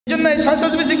জন্য এই 6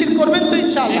 তাসবিহ জিকির করবেন তো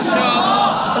ইনশাআল্লাহ।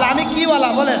 তাহলে আমি কি ওয়ালা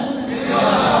বলেন?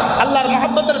 আল্লাহর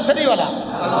মহব্বতের ফেরিওয়ালা।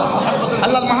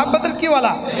 আল্লাহর মহব্বতের কি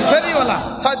ওয়ালা? ফেরিওয়ালা।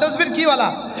 6 তাসবিহর কি ওয়ালা?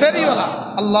 ফেরিওয়ালা।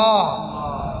 আল্লাহ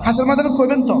হাসর ময়দানে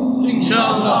কইবেন তো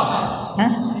ইনশাআল্লাহ।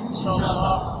 হ্যাঁ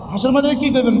ইনশাআল্লাহ। হাসর ময়দানে কি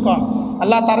কইবেন কোন?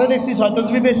 আল্লাহ তারে দেখছি 6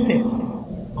 তাসবিহ বেচতে।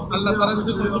 আল্লাহ তারে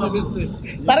দেখছি 6 তাসবিহ বেচতে।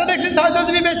 তারে দেখছি 6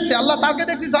 তাসবিহ বেচতে। আল্লাহ তারকে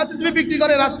দেখছি 6 তাসবিহ বিক্রি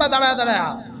করে রাস্তায় দাঁড়ায় দাঁড়ায়।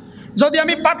 যদি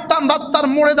আমি পারতাম রাস্তার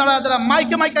মোড়ে দাঁড়ায় দাঁড়ায়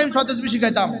মাইকে মাইকে আমি 6 তাসবিহ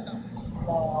শিখাইতাম।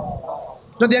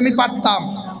 যদি আমি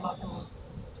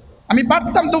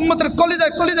পারতাম তো উম্মতের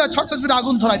কলিজায় কলিজায় 6 তাসবিহের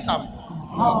আগুন ধরাইতাম।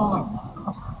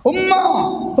 উম্মাহ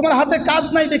তোমার হাতে কাজ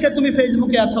নাই দেখে তুমি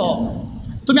ফেসবুকে আছো।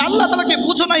 তুমি আল্লাহ তাআলাকে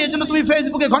বুঝো নাই, এজন্য তুমি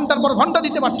ফেসবুকে ঘন্টার পর ঘন্টা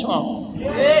দিতে পারছো।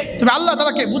 তুমি আল্লাহ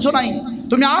তাআলাকে বুঝো নাই,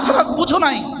 তুমি আখিরাত বুঝো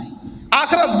নাই,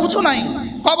 আখিরাত বুঝো নাই,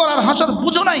 কবর আর হাসর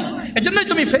বুঝো নাই, এজন্যই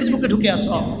তুমি ফেসবুকে ঢুকে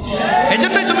আছো,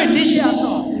 এজন্যই তুমি ডিশে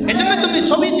আছো, এজন্যই তুমি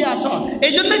ছবিতে আছো,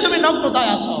 এজন্যই তুমি নগ্নতায়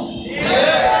আছো,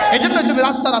 এজন্যই তুমি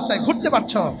রাস্তায় ঘুরতে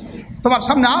পারছো। তোমার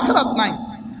সামনে আখিরাত নাই।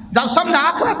 যার সামনে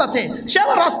আখিরাত আছে সে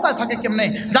আবার রাস্তায় থাকে কেমনে?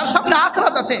 যার সামনে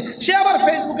আখিরাত আছে সে আবার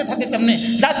ফেসবুকে থাকে কেমনে?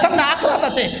 যার সামনে আখিরাত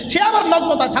আছে সে আবার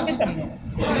নগ্নতায় থাকে কেমনে?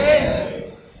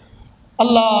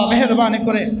 আল্লাহ মেহেরবানি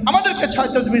করে আমাদেরকে 6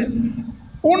 তাসবিহ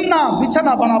উন্না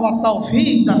বিছানা বানাবার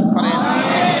তৌফিক দান করেন।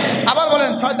 আবার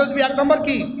বলেন 6 তাসবিহ 1 নম্বর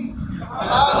কি?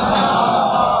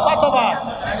 কতবার?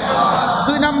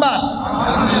 2 নম্বর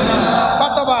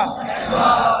কতবার?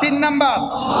 3 নম্বর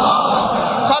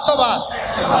কতবার?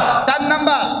 4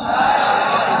 নম্বর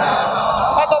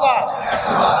কতবার?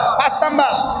 5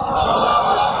 নম্বর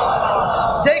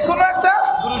যে কোনো একটা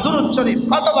দুরূদ শরীফ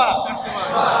কতবার?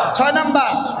 6 নম্বর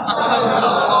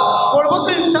পড়ব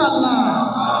তো ইনশাআল্লাহ।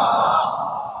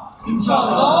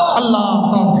 আল্লাহ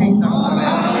তৌফিক দান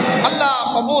করেন, আল্লাহ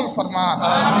কবুল ফরমান।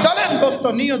 চলেন দোস্ত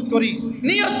নিয়ত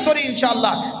করি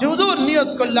ইনশাআল্লাহ যে হুজুর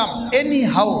নিয়ত করলাম এনি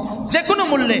হাউ যে কোনো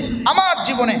মূল্যে আমার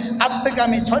জীবনে আজ থেকে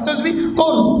আমি 6 তাসবিহ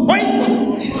করবই করব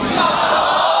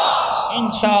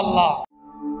ইনশাআল্লাহ।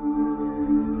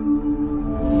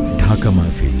 ঢাকা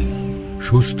মাহফিল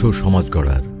সুস্থ সমাজ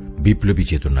গড়ার বিপ্লবী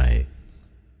চেতনায়।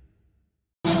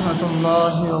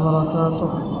 রাহমাতুল্লাহি ওয়া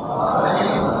বারাকাতুহু।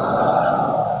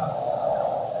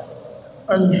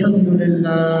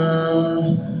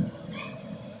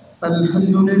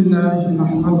 আলহামদুলিল্লাহ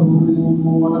নাহমাদুহু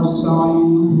ওয়া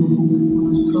নাস্তাঈনুহু ওয়া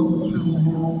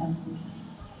নাস্তাগফিরুহু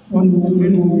ওয়া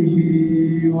নু'মিনু বিহি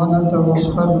ওয়া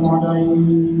নাতাওয়াক্কালু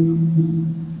আলাইহি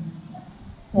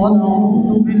ওয়া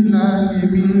নাউযু বিল্লাহি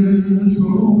মিন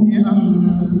শুরুরি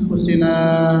আনফুসিনা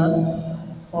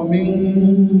ওয়া মিন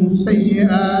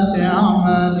সাইয়্যাতি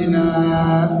আ'মালিনা।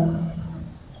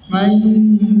 من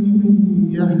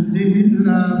يهده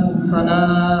الله فلا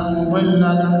مضل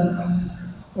له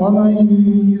ومن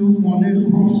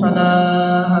يضلله فلا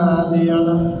هادي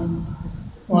له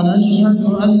ونشهد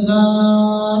أن لا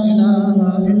إله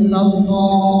إلا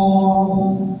الله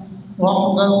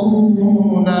وحده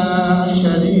لا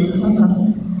شريك له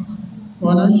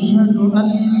ونشهد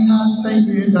أن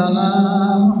سيدنا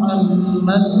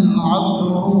محمدا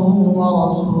عبده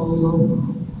ورسوله.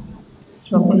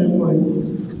 সকলে পড়ে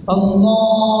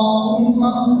اللهم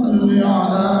صل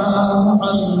على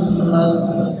محمد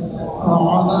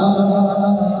وعلى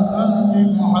آل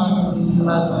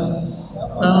محمد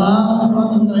كما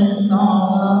صليت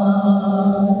على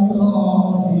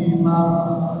إبراهيم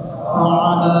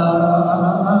وعلى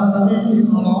آل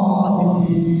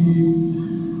إبراهيم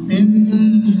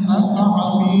إنك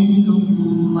حميد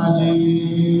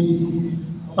مجيد.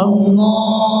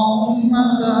 اللهم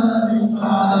بارك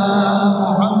على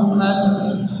محمد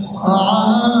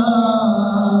وعلى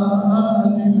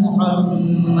آل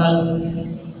محمد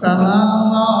كما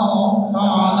باركت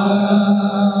على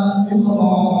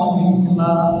إبراهيم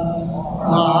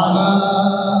وعلى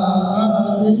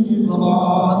آل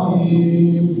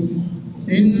إبراهيم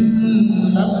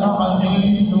إنك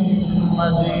حميد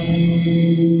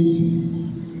مجيد.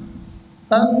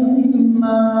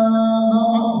 أما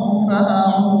بعد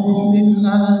فأعوذ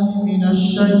بالله من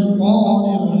الشيطان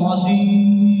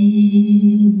الرجيم.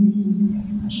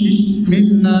 بسم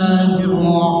الله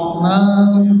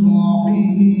الرحمن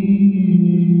الرحيم.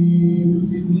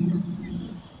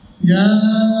 يا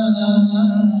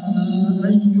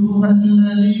أيها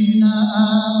الذين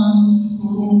آمنوا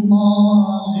اذكروا الله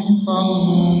ذكرا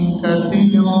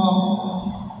كثيرا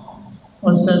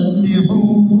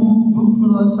وسبحوه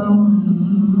بكرة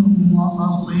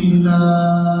وأصيلا.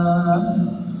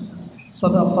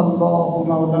 صدق الله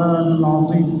مولانا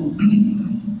العظيم.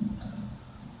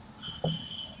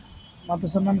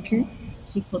 মাদ্রাসার নাম কি?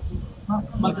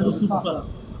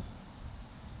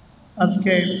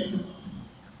 আজকে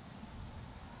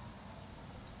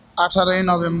 18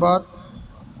 নভেম্বর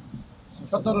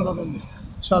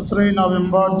 17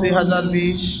 নভেম্বর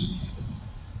 2020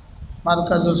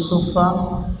 মার্কাজুস সুফা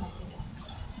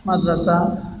মাদ্রাসা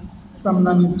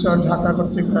সামনানিচর ঢাকা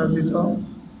কর্তৃক আয়োজিত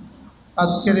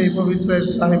আজকের এই পবিত্র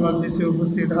ইসলাহি মজলিসে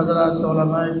উপস্থিত হযরত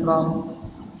উলামায়ে ইকরাম,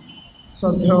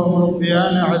 শ্রদ্ধেয়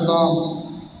মুরব্বিয়ান আযম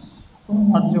ও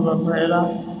আমার যুবক ভাইয়েরা,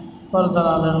 পর্দার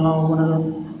আলের মা ও বোনেরা,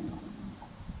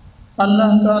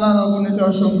 আল্লাহ তাআলার অগণিত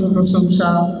অসংখ্য প্রশংসা,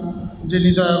 যিনি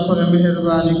দয়া করে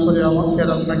মেহেরবানি করে আমাকে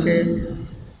আপনাকে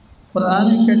কোরআন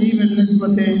কারীমের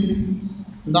নিসবতে,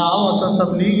 দাওয়াত ও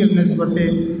তাবলীগের নিসবতে,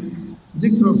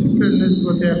 জিক্র ও ফিক্রের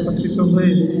নিসবতে একত্রিত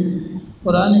হয়ে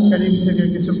কোরআন কারীম থেকে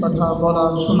কিছু কথা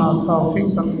বলার শোনার তৌফিক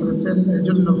দান করেছেন। এই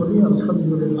জন্য বলি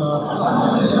আলহামদুলিল্লাহ।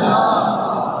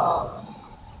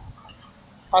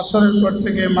 আসরের পর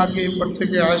থেকে, মাগরিবের পর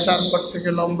থেকে, আশার পর থেকে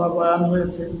লম্বা বয়ান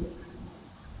হয়েছে।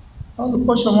 অল্প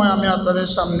সময় আমি আপনাদের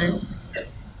সামনে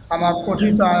আমার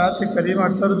পঠিত আয়াতে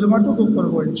কারিমার তরজমাটুকু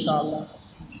করবো ইনশাআল্লাহ।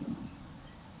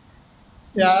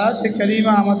 এই আয়াতে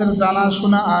কারিমা আমাদের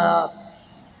জানাশোনা আয়াত।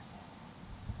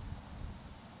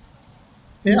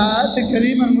 এই আয়াতে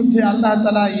কারিমার মধ্যে আল্লাহ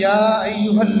তাআলা ইয়া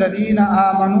আইয়ুহাল্লাযীনা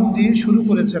আমানু দিয়ে শুরু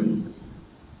করেছেন।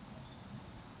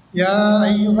 ইয়া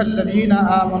আইয়ুহাল্লাযীনা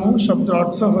আমানু শব্দের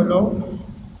অর্থ হলো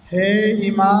হে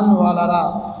ঈমানওয়ালারা।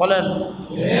 বলেন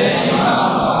হে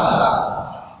ঈমানওয়ালারা।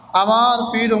 আমার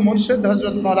পীর ও মুর্শিদ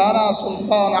হযরত মাওলানা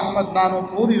সুলতান আহমদ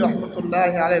নানুপুরি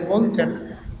রহমতুল্লাহি আলাইহি বলতেন,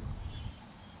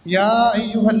 ইয়া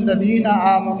আইয়ুহাল্লাযীনা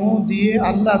আমানু দিয়ে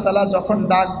আল্লাহ তাআলা যখন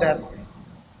ডাক দেন,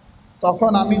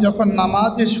 তখন আমি যখন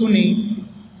নামাজে শুনি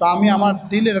তো আমি আমার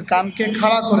দিলের কানকে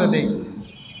খাড়া করে দেই,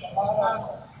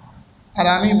 আর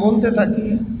আমি বলতে থাকি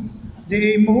যে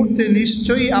এই মুহূর্তে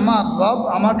নিশ্চয়ই আমার রব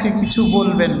আমাকে কিছু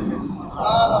বলবেন।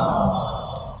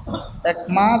 এক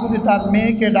মা যদি তার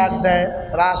মেয়েকে ডাক দেয়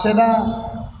রাশেদা,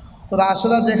 তো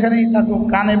রাশেদা যেখানেই থাকুক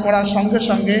কানে পড়ার সঙ্গে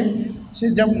সঙ্গে সে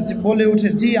বলে ওঠে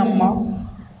জি আম্মা,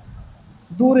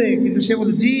 দূরে কিন্তু সে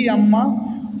বলে জি আম্মা।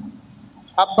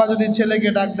 আব্বা যদি ছেলেকে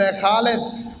ডাক দেয় খালেদ,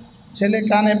 ছেলে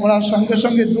কানে পড়ার সঙ্গে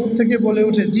সঙ্গে দূর থেকে বলে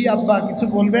ওঠে জি আব্বা কিছু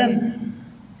বলবেন।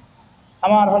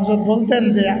 আমার হযরত বলতেন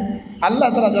যে আল্লাহ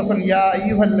তাআলা যখন ইয়া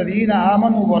আইয়ুহাল্লাযীনা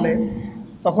আমানু বলে,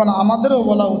 তখন আমাদেরও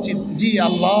বলা উচিত জি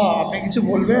আল্লাহ আপনি কিছু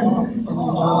বলবেন,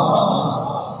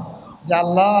 যে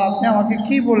আল্লাহ আপনি আমাকে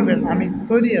কি বলবেন, আমি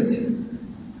তৈরি আছি।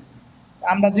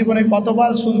 আমরা জীবনে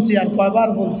কতবার শুনছি আর কয়বার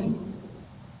বলছি?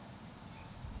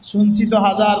 শুনছি তো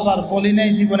হাজারবার, বলি নাই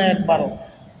জীবনে একবারও।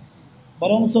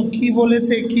 বরং সব কী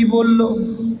বলেছে, কি বলল,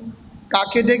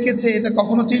 কাকে ডেকেছে এটা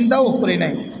কখনো চিন্তাও করি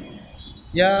নাই।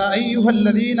 ইয়া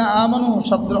আইয়ুহাল্লাযীনা আমানু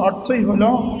শব্দের অর্থই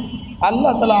হলো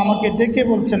আল্লাহ তাআলা আমাকে ডেকে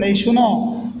বলছেন, এই শুনো,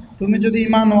 তুমি যদি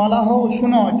ঈমানওয়ালা হও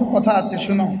শুনো, একটু কথা আছে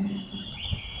শুনো।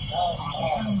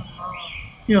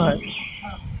 কি হয়?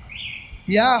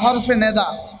 ইয়া হরফে নেদা,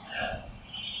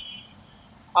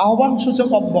 আহ্বান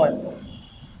সূচক অব্যয়।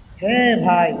 হে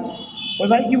ভাই, ওই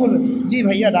ভাই কি বলবে? জি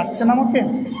ভাইয়া ডাকছেন আমাকে,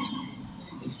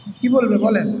 কি বলবে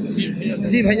বলেন?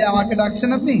 জি ভাইয়া আমাকে ডাকছেন,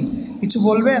 আপনি কিছু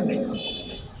বলবেন?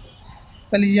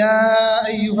 তাহলে ইয়া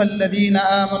আইয়ুহাল্লাযীনা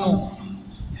আমানু,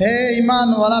 হে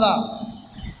ঈমানওয়ালারা,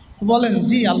 বলেন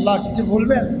জি আল্লাহ কিছু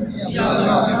বলবেন।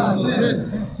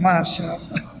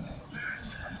 মাশাআল্লাহ,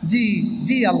 জি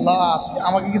জি আল্লাহ আজকে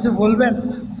আমাকে কিছু বলবেন।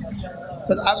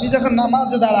 তো আপনি যখন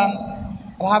নামাজে দাঁড়ান,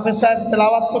 হাফেজ সাহেব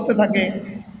তেলাওয়াত করতে থাকে,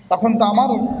 তখন তো আমার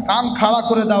কান খাড়া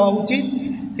করে দেওয়া উচিত,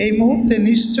 এই মুহূর্তে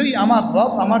নিশ্চয়ই আমার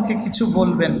রব আমাকে কিছু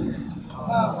বলবেন।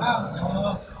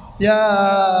 ইয়া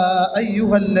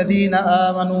আইয়ুহাল্লাযীনা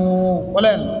আমানু,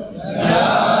 বলেন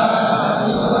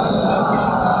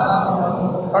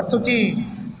অর্থ কি?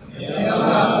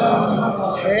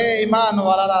 হে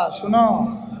ঈমানওয়ালারা শুনো,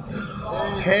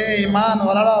 হে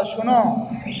ঈমানওয়ালারা শুনো,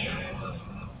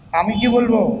 আমি কি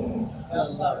বলবো?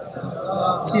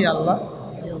 জি আল্লাহ,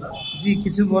 জি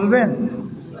কিছু বলবেন।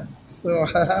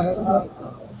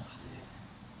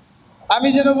 আমি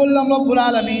যেন বললাম রব্বুল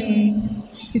আলামিন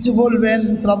কিছু বলবেন,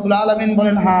 রব্বুল আলামিন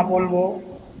বলেন হ্যাঁ বলবো।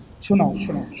 শোনো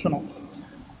শোনো শোনো,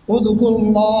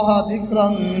 উযকুরুল্লাহ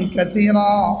যিকরান কাসীরা,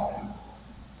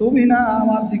 তুমি না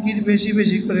আমার জিকির বেশি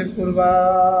বেশি করে করবা।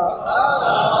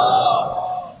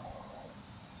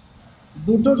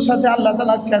 দুটোর সাথে আল্লাহ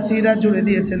তাআলা কাসীরা জুড়ে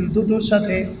দিয়েছেন, দুটোর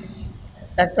সাথে।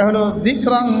 একটা হলো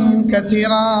যিকরান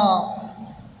কাসীরা,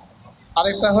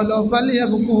 আরেকটা হলো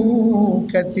ফালিয়াবকু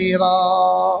কাসীরা।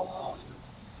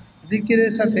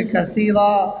 জিকিরের সাথে কাসীরা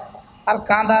আর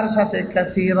কাঁদার সাথে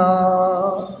কাসীরা।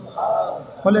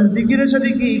 বলেন জিকিরের সাথে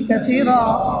কি? কাসীরা।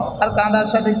 আর কাঁদার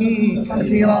সাথে কি?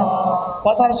 কাসীরা।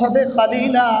 কথার সাথে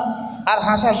কালিলা আর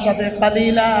হাসার সাথে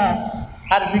কালিলা,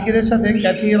 আর জিকিরের সাথে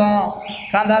কাসীরা,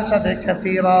 কাঁদার সাথে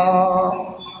কাসীরা।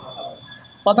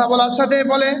 কথা বলার সাথে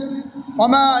বলে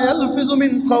ওমা ইয়ালফিজু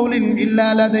মিন কাউলিন ইল্লা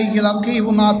লাদাইহি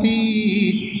রাকিবুন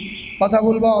আতীদ। কথা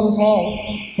বলবা অল্প,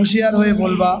 হুঁশিয়ার হয়ে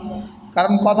বলবা,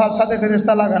 কারণ কথার সাথে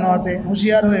ফেরেশতা লাগানো আছে,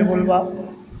 হুঁশিয়ার হয়ে বলবা।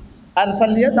 আর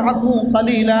ফালিয়াদহাকু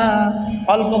কালিলা,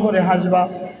 অল্প করে হাসবা,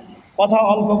 কথা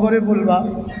অল্প করে বলবা,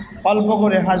 অল্প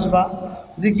করে হাসবা,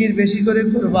 জিকির বেশি করে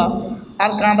করবা,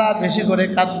 আর কাঁদা বেশি করে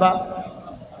কাঁদবা।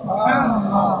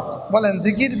 বলেন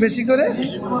জিকির বেশি করে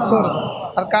করবা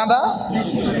আর কাঁদা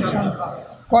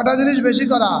কটা জিনিস বেশি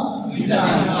করা?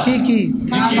 কি কি?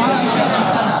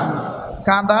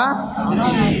 কাঁদা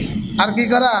আর কি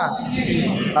করা?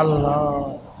 আল্লাহ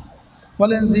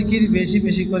বলেন জিকির বেশি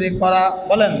বেশি করে করা।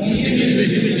 বলেন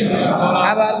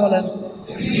আবার বলেন,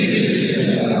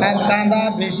 আর কাঁদা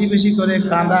বেশি বেশি করে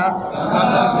কাঁদা।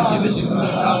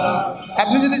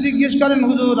 আপনি যদি জিজ্ঞেস করেন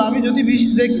হুজুর আমি যদি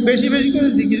বেশি বেশি করে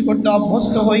জিকির করতে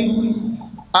অভ্যস্ত হই,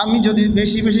 আমি যদি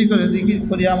বেশি বেশি করে জিকির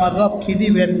করি আমার রব কি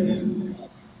দিবেন?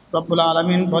 রব্বুল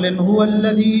আলামিন বলেন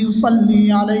হুয়াল্লাযী ইউসাল্লি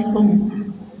আলাইকুম,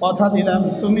 কথা দিলাম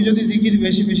তুমি যদি জিকির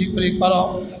বেশি বেশি করে করো,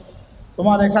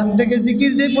 তোমার এখান থেকে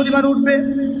জিকির যে পরিমাণ উঠবে,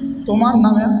 তোমার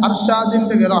নামে আরশে আজিম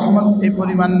থেকে রহমত এই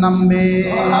পরিমাণ নামবে।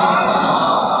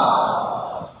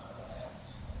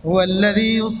 হুয়াল্লাযী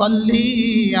ইউসাল্লি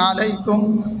আলাইকুম,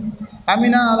 আমি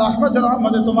না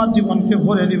রহমতে তোমার জীবনকে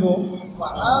ভরে দিব।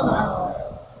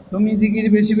 তুমি জিকির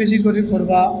বেশি বেশি করে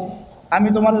করবা, আমি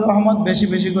তোমার রহমত বেশি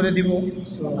বেশি করে দিব।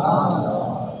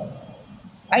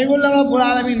 আমি বললাম রব্বুল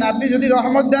আলামিন আপনি যদি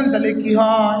রহমত দেন তাহলে কি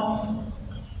হয়?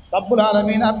 রব্বুল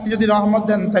আলামিন আপনি যদি রহমত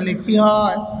দেন তাহলে কি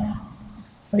হয়?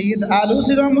 সৈয়দ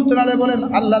আলুসি রহমতুল্লাহ আলাইহি বলেন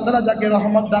আল্লাহ তাআলা যাকে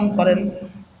রহমত দান করেন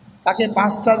তাকে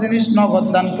 5টা জিনিস নগদ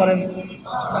দান করেন।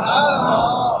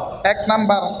 1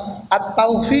 নাম্বার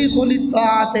আত-তাওফীকু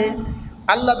লিত-তাআতি,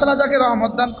 আল্লাহ তাআলা যাকে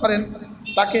রহমত দান করেন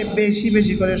তাকে বেশি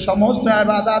বেশি করে সমস্ত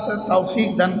ইবাদতের তৌফিক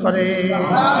দান করে।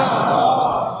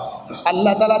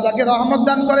 আল্লাহ তাআলা যাকে রহমত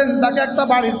দান করেন তাকে একটা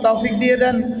বাড়ির তৌফিক দিয়ে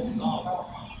দেন।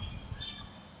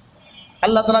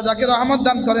 আল্লাহ তাআলা যাকে রহমত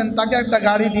দান করেন তাকে একটা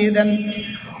গাড়ি দিয়ে দেন।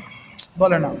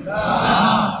 বলে না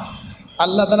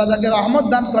আল্লাহ তাআলা যাকে রহমত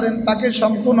দান করেন তাকে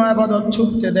সম্পূর্ণ ইবাদত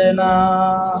ছুটতে দেয় না।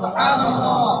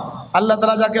 আল্লাহ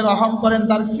তাআলা যাকে রহম করেন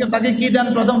তাকে কি দেন?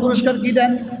 প্রথম পুরস্কার কি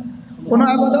দেন? কোনো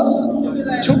ইবাদত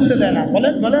ছুটতে দেয় না।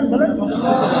 বলেন বলেন বলেন,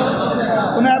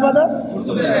 কোনো ইবাদত।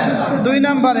 2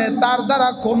 নম্বরে তার দ্বারা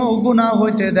কোনো গুনাহ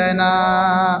হইতে দেয় না,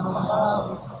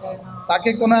 তাকে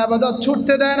কোনো ইবাদত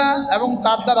ছুটতে দেয় না এবং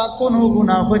তার দ্বারা কোনো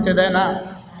গুনাহ হইতে দেয় না।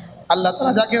 আল্লাহ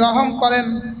তাআলা যাকে রহম করেন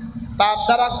তার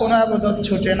দ্বারা কোনো ইবাদত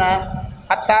ছুটে না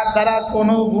আর তার দ্বারা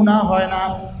কোনো গুনাহ হয় না।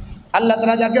 আল্লাহ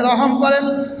তাআলা যাকে রহম করেন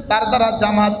তার দ্বারা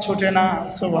জামাত ছুটে না।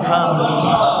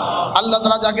 সুবহানাল্লাহ। আল্লাহ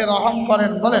তাআলা যাকে রহম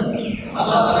করেন বলেন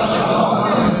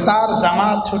তার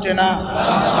জামাত ছুটে না।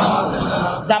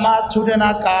 জামাত ছুটে না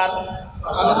কার?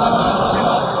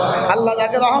 আল্লাহ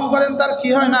যাকে রহম করেন তার কি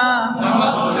হয় না?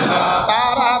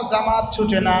 তার আর জামাত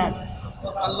ছুটে না।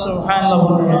 সুবহানাল্লাহ।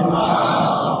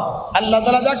 আল্লাহ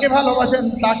তাআলা যাকে ভালোবাসেন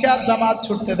তাকে আর জামাত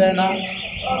ছুটতে দেয় না।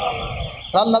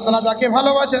 আল্লাহ তাআলা যাকে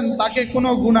ভালোবাসেন তাকে কোনো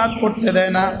গুনাহ করতে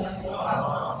দেয় না।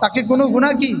 তাকে কোনো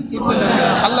গুনাহ কি?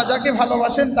 আল্লাহ যাকে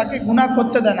ভালোবাসেন তাকে গুনাহ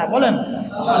করতে দেয় না। বলেন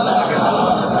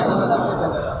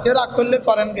কে রাগ করলে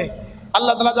করেন কে?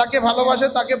 আল্লাহ তাআলা যাকে ভালোবাসে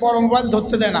তাকে বড় মোবাইল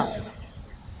ধরতে দেয় না।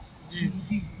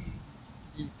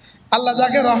 আল্লাহ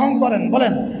যাকে রহম করেন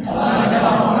বলেন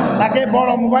তাকে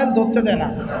বড় মোবাইল ধরতে দেয় না।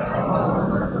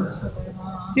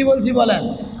 কি বলছি বলেন?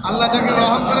 আল্লাহ যাকে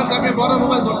রহম করেন তাকে বড়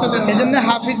মোবাইল ধরতে দেন। এই জন্য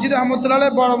হাফিজি রহমতুল্লাহ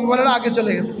আলাইহি বড় মোবাইলের আগে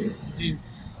চলে গেছে।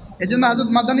 এই জন্য হযরত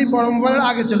মাদানী বড় মোবাইলের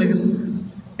আগে চলে গেছে।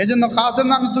 এই জন্য কাসেম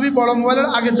নানতুবি বড় মোবাইলের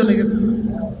আগে চলে গেছে।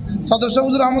 সদস্য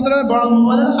হুজুর রহমতুল্লাহ বড়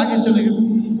মোবাইলের আগে চলে গেছে।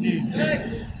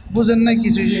 বুঝেন নাই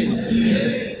কিছুই?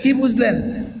 কি বুঝলেন?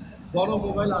 বড়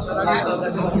মোবাইল আসার আগে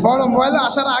বড় মোবাইল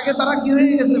আসার আগে তারা কি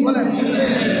হয়ে গেছে বলেন?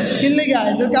 কিনলে গিয়ে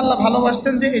এদেরকে আল্লাহ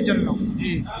ভালোবাসতেন যে এই জন্য,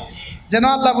 যেন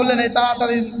আল্লাহ বললেন এই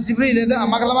তাড়াতাড়ি জিবরিল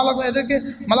এদেরকে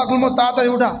মালাকুল মউত তাড়াতাড়ি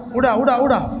উঠা উঠা উঠা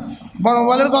উঠা, বড়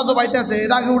মোবাইলের গজব আইতেছে,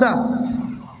 এর আগে উঠা।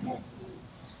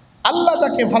 আল্লাহ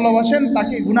যাকে ভালোবাসেন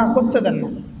তাকে গুনাহ করতে দেন না।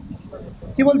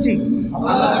 কি বলছি?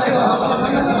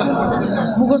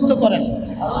 মুখস্থ করেন।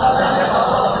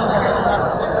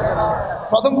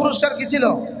 প্রথম পুরস্কার কি ছিল?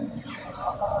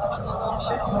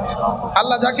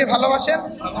 আল্লাহ যাকে ভালোবাসেন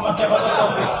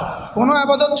কোনো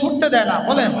ইবাদত ছুটতে দেয় না।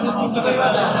 বলেন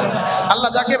আল্লাহ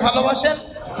যাকে ভালোবাসেন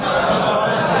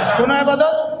কোনো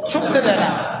ইবাদত ছুটতে দেয় না।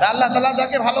 আল্লাহ তাআলা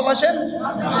যাকে ভালোবাসেন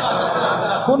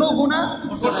কোনো গুনাহ,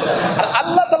 আর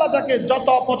আল্লাহ তাআলা যাকে যত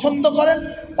পছন্দ করেন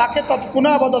তাকে তত কোনো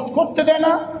ইবাদত করতে দেয়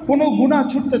না, কোনো গুনাহ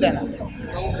ছুটতে দেয় না।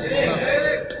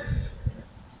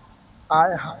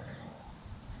 আয় হায়,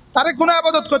 তারে কোনো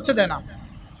ইবাদত করতে দেয় না।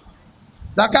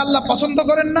 যাকে আল্লাহ পছন্দ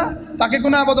করেন না তাকে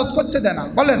গুনাহ ইবাদত করতে দেয় না।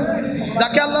 বলেন,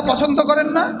 যাকে আল্লাহ পছন্দ করেন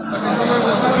না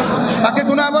তাকে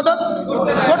গুনাহ ইবাদত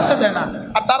করতে দেয় না,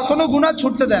 আর তার কোনো গুনাহ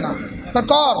ছুটতে দেয় না। তা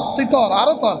কর, তুই কর,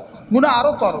 আরো কর, গুনাহ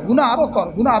আরো কর, গুনাহ আরো কর,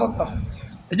 গুনাহ আরো কর।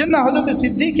 এই জন্য হযরত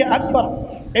সিদ্দিক আকবর,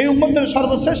 এই উম্মতের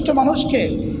সর্বশ্রেষ্ঠ মানুষকে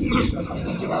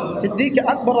সিদ্দিক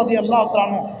আকবর রাদিয়াল্লাহু তাআলা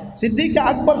আনহু, সিদ্দিক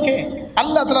আকবরকে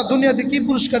আল্লাহ তাআলা দুনিয়াতে কি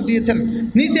পুরস্কার দিয়েছেন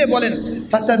নিজে বলেন,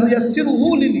 ফাসানুয়াসসিরুহু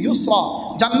লিল ইউসরা,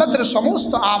 জান্নাতের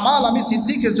সমস্ত আমাল আমি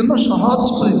সিদ্দিকের জন্য সহজ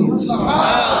করে দিয়েছি।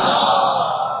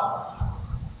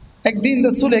 একদিন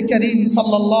রাসূল করিম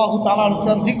সাল্লাল্লাহু তাআলা আলাইহি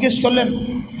ওয়াসাল্লাম জিজ্ঞেস করলেন,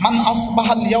 মান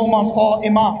আসবাহাল ইয়াউমা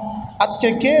সাইমা, আজকে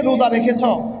কে রোজা রেখেছ?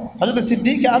 হযরত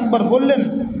সিদ্দিক আকবর বললেন,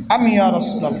 আমি ইয়া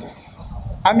রাসূলুল্লাহ,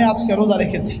 আমি আজকে রোজা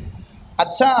রেখেছি।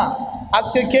 আচ্ছা,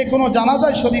 আজকে কে কোনো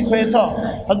জানাজায় শরীক হয়েছ?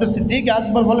 হযরত সিদ্দিক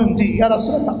আকবর বলেন, জি ইয়া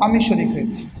রাসূলুল্লাহ, আমি শরীক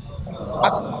হয়েছি।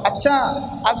 আচ্ছা,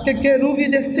 আজকে কে রুগী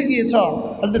দেখতে গিয়েছ?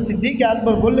 হযরত সিদ্দিক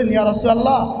আকবর বললেন, ইয়া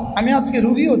রাসূলুল্লাহ, আমি আজকে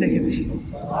রুগীও দেখেছি।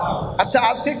 আচ্ছা,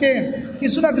 আজকে কে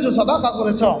কিছু না কিছু সাদাকা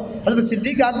করেছ? হযরত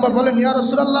সিদ্দিক আকবর বলেন, ইয়া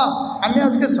রাসূলুল্লাহ, আমি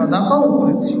আজকে সাদাকাও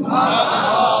করেছি।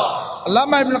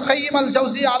 আল্লামা ইবনে কাইয়িম আল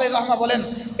জাওজিয়া আলাইহির রাহমা বলেন,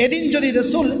 এদিন যদি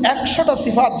রাসূল 100টা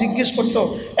সিফাত জিজ্ঞেস করত,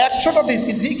 100টাতেই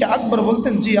সিদ্দিক আকবর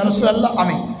বলতেন, জি ইয়া রাসূলুল্লাহ,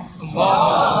 আমি।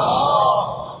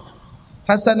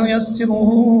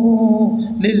 ফাসানুয়াসসিরুহু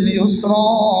লিল ইউসরা,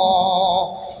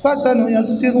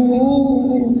 ফাসানুয়াসসিরুহু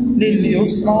লিল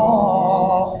ইউসরা,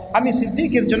 আমি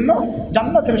সিদ্দিকের জন্য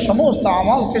জান্নাতের সমস্ত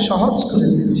আমালকে সহজ করে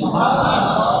দিয়েছি।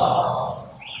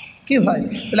 কি হয়?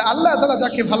 তাহলে আল্লাহ তাআলা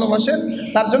যাকে ভালোবাসেন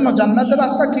তার জন্য জান্নাতের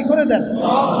রাস্তা কি করে দেন?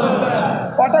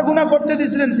 কয়টা গুনাহ করতে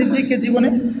দিয়েছিলেন সিদ্দিককে জীবনে?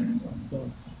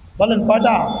 বলেন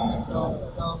কয়টা?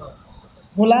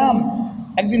 গোলাম,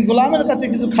 একদিন গোলামের কাছে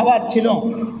কিছু খাবার ছিল,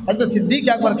 হযরত সিদ্দিক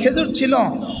আকবর খেজুর ছিল।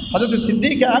 হযরত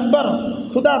সিদ্দিক আকবর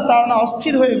ক্ষুধার তাড়না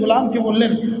অস্থির হয়ে গোলামকে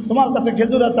বললেন, তোমার কাছে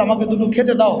খেজুর আছে, আমাকে দুটো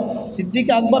খেতে দাও। সিদ্দিক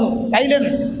আকবর চাইলেন,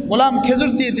 গোলাম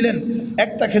খেজুর দিয়ে দিলেন,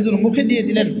 একটা খেজুর মুখে দিয়ে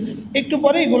দিলেন। একটু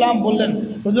পরেই গোলাম বললেন,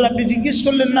 হুজুর আপনি জিজ্ঞেস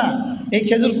করলেন না এই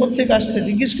খেজুর কোত্থেকে আসছে?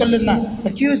 জিজ্ঞেস করলেন না?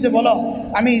 কী হয়েছে বলো?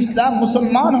 আমি ইসলাম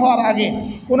মুসলমান হওয়ার আগে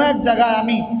কোনো এক জায়গায়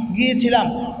আমি গিয়েছিলাম,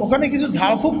 ওখানে কিছু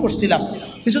ঝাড়ফুঁক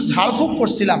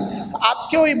করছিলাম।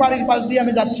 আজকে ওই বাড়ির পাশ দিয়ে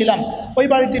আমি যাচ্ছিলাম, ওই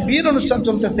বাড়িতে বিয়ের অনুষ্ঠান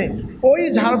চলতেছে, ওই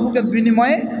ঝাড়ফুঁকের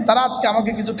বিনিময়ে তারা আজকে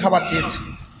আমাকে কিছু খাবার দিয়েছে।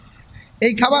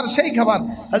 এই খাবার সেই খাবার।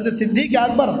 হযরত সিদ্দিক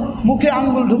আকবর মুখে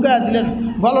আঙ্গুল ঢুকায়া দিলেন,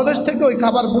 গলদেশ থেকে ওই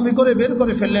খাবার বমি করে বের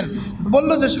করে ফেললেন। বলল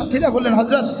যে সাথীরা বললেন,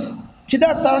 হযরত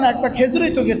খিদার তাড়না একটা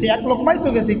খেজুরই তো গেছে, এক লোকমাই তো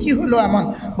গেছে, কি হলো এমন?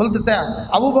 বলতেছে,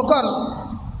 আবু বকর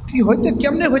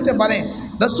কেমনে হইতে পারে?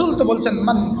 রাসূল তো বলছেন,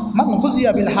 মান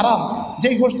গুজিয়া বিল হারাম,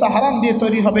 যেই গোশত হারাম দিয়ে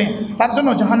তৈরি হবে তার জন্য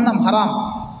জাহান্নাম হারাম,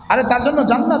 আরে তার জন্য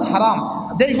জান্নাত হারাম।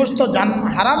 যেই গোশত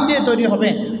হারাম দিয়ে তৈরি হবে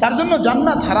তার জন্য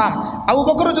জান্নাত হারাম। আবু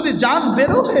বকর যদি জান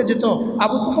বেরও হয়ে যেত,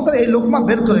 আবু বকর এই লোকমা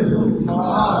বের করে ফেলত।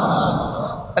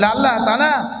 তাহলে আল্লাহ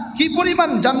তাআলা কি পরিমাণ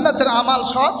জান্নাতের আমাল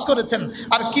সহজ করেছেন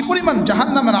আর কি পরিমাণ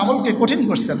জাহান্নামের আমলকে কঠিন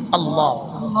করছেন। আল্লাহ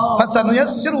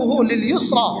ফাসানুয়াসসিরুহু লিল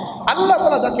ইউসরা, আল্লাহ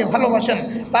তাআলা যাকে ভালোবাসেন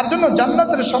তার জন্য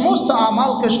জান্নাতের সমস্ত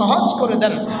আমালকে সহজ করে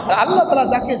দেন। আর আল্লাহ তাআলা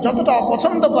যাকে যতটা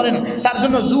অপছন্দ করেন তার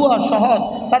জন্য জুয়া সহজ,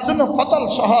 তার জন্য কতল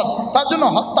সহজ, তার জন্য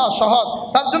হত্যা সহজ,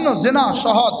 তার জন্য জিনা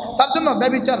সহজ, তার জন্য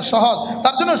ব্যভিচার সহজ,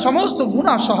 তার জন্য সমস্ত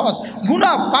গুনাহ সহজ।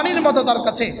 গুনাহ পানির মতো তার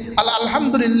কাছে।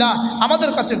 আলহামদুলিল্লাহ,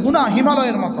 আমাদের কাছে গুনাহ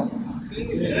হিমালয়ের মতো।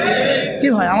 কি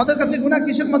হয় আমাদের কাছে গুনাহ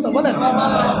কিসের মতো বলেন?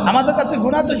 আমাদের কাছে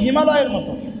গুনাহ তো হিমালয়ের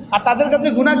মতো, আর তাদের কাছে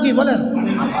গুনাহ কি বলেন?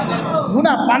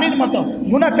 গুনাহ পানির মতো।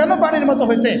 গুনাহ কেন পানির মতো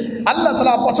হয়েছে? আল্লাহ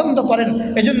তাআলা পছন্দ করেন,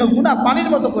 এজন্য গুনাহ পানির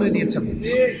মতো করে দিয়েছেন।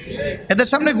 এদের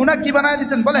সামনে গুনাহ কি বানায়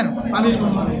দিয়েছেন বলেন?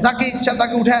 যাকে ইচ্ছা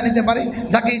তাকে উঠায় নিতে পারে,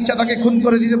 যাকে ইচ্ছা তাকে খুন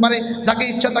করে দিতে পারে, যাকে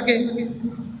ইচ্ছা তাকে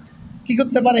কি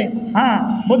করতে পারে, হ্যাঁ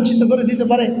বঞ্চিত করে দিতে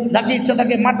পারে, যাকে ইচ্ছা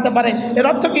তাকে মারতে পারে। এর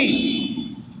অর্থ কি?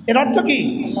 এর অর্থ কি?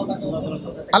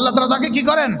 আল্লাহ তাআলা তাকে কি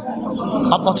করেন?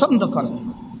 অপছন্দ করেন।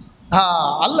 হ্যাঁ,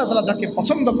 আল্লাহ তাআলা যাকে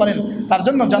পছন্দ করেন তার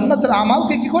জন্য জান্নাতের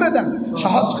আমালকে কি করে দেন?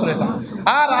 সহজ করে দেন।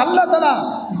 আর আল্লাহ তাআলা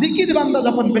জিকির বান্দা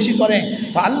যখন বেশি করে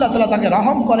তো আল্লাহ তাআলা তাকে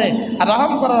রহম করে। আর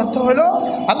রহম করার অর্থ হলো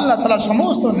আল্লাহ তাআলা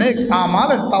সমস্ত নেক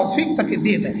আমালের তৌফিক তাকে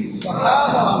দিয়ে দেয়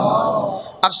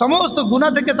আর সমস্ত গুনাহ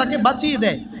থেকে তাকে বাঁচিয়ে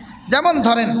দেয়। যেমন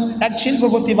ধরেন এক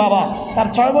শিল্পপতি বাবা, তার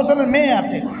 6 বছরের মেয়ে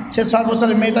আছে, সে 6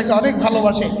 বছরের মেয়েটাকে অনেক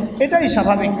ভালোবাসে, এটাই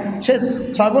স্বাভাবিক। সে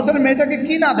 6 বছরের মেয়েটাকে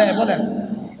কি না দেয় বলেন?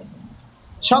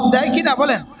 সব দেয় কি না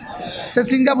বলেন? সে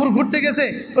সিঙ্গাপুর ঘুরতে গেছে,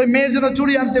 ওই মেয়ের জন্য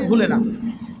চুড়ি আনতে ভুলে না,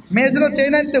 মেয়ের জন্য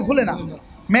চেইন আনতে ভুলে না,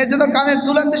 মেয়ের জন্য কানের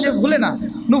দুল আনতে সে ভুলে না,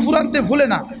 নুপুর আনতে ভুলে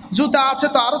না, জুতা আছে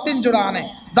তো আরও 3 জোড়া আনে,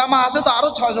 জামা আছে তো আরও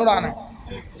 6 জোড়া আনে।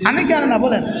 আনে কি আনে না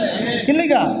বলেন? কি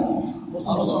লিগা?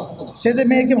 সে যে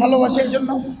মেয়েকে ভালোবাসে এই জন্য।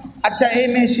 আচ্ছা, এই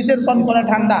মেয়ে শীতের কনকনে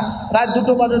ঠান্ডা, রাত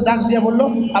 2টো বাজে ডাক দিয়ে বললো,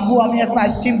 আব্বু আমি এখন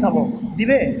আইসক্রিম খাবো,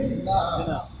 দিবে?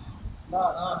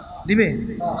 দিবে?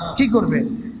 কি করবে?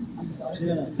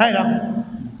 হ্যাঁ রাখো,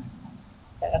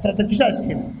 এত রাতে কিসে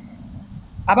আইসক্রিম?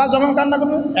 আবার যখন কান্না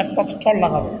করবে একটা চল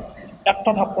লাগাবে,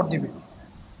 একটা থাপ্পড় দিবে।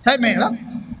 হ্যাঁ মেয়েরা,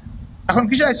 এখন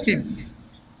কিসে আইসক্রিম?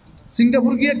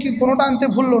 সিঙ্গাপুর গিয়ে কি কোনোটা আনতে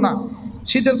ভুললো না,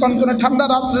 শীতের কনকনে ঠান্ডা,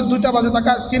 রাত্রে 2টা বাজে তাকে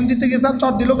আইসক্রিম দিতে গেছে, আর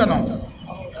চট দিল কেন?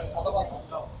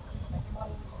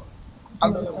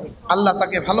 আল্লাহ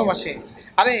তাকে ভালোবাসে,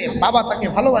 আরে বাবা তাকে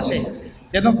ভালোবাসে,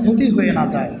 যেন ক্ষতি হয়ে না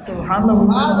যায়।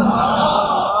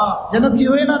 যেন কি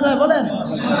হয়ে না যায় বলেন?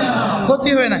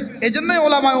 ক্ষতি হয়ে না। এই জন্যই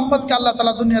ওলামায়ে উম্মতকে আল্লাহ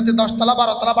তাআলা দুনিয়াতে 10 তলা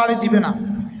 12 তলা বাড়ি দিবে না,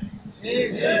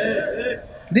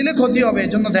 দিলে ক্ষতি হবে, এই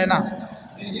জন্য দেয় না।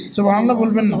 সুবহানাল্লাহ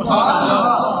বলবেন না?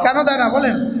 কেন দেয় না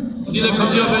বলেন?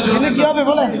 দিলে কি হবে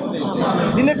বলেন?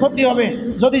 দিলে ক্ষতি হবে।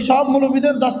 যদি সব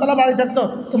মুরব্বিদের 10 তলা বাড়ি থাকতো,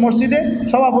 তো মসজিদে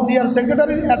সভাপতি আর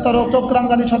সেক্রেটারি এত চোখ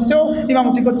রাঙ্গানি সত্ত্বেও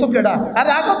ইমামতি করতো কেডা? আর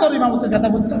রাখো তোর ইমামতির কথা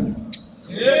বলতো।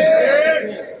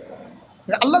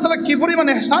 আল্লাহ তাআলা কি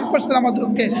পরিমাণে ইহসান করছেন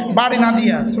আমাদেরকে বাড়ি না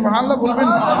দিয়া। সুবহানাল্লাহ বলবেন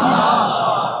না?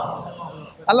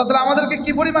 আল্লাহ তাআলা আমাদেরকে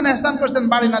কি পরিমাণে ইহসান করছেন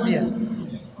বাড়ি না দিয়া।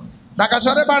 ঢাকা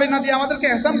শহরে বাড়ি না দিয়ে আমাদেরকে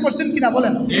ইহসান করছেন কিনা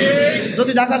বলেন?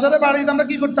 যদি ঢাকা শহরে বাড়ি দিতে আমরা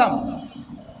কি করতাম?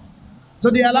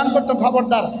 যদি এলান করতো,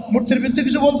 খবরদার মূর্তির বিরুদ্ধে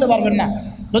কিছু বলতে পারবেন না,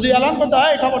 যদি এলান করতো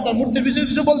হয় খবরদার মূর্তির বিষয়ে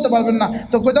কিছু বলতে পারবেন না,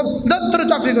 তো কইতাম দপ্তরে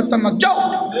চাকরি করতাম না, যাও।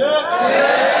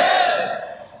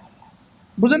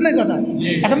 বুঝেন নাই কথা?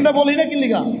 এখন তো বলি না কি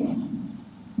লিগা?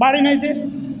 বাড়ি নাই যে,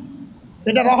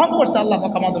 এটা রহম করছে আল্লাহ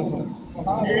পাক আমাদের উপর।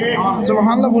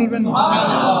 সুবহানাল্লাহ বলবেন না?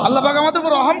 আল্লাহ পাক আমাদের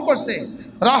উপর রহম করছে,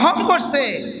 রহম করছে।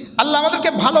 আল্লাহ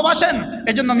আমাদেরকে ভালোবাসেন,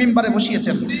 এজন্য মিম্বারে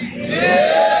বসিয়েছেন।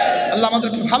 আল্লাহ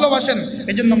আমাদেরকে ভালোবাসেন,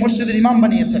 এজন্য মসজিদের ইমাম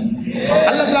বানিয়েছেন।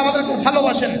 আল্লাহ তাআলা আমাদেরকে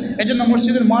ভালোবাসেন, এজন্য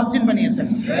মসজিদের মুয়াজ্জিন বানিয়েছেন।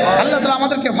 আল্লাহ তাআলা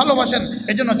আমাদেরকে ভালোবাসেন,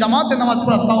 এজন্য জামাতে নামাজ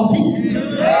পড়ার তৌফিক দিয়েছেন।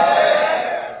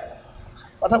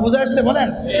 কথা বুঝে আসছে বলেন?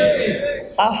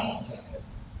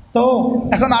 তো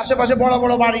এখন আশেপাশে বড়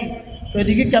বড় বাড়ি, তো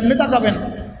এদিকে কেমনে তাকাবেন?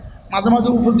 মাঝে মাঝে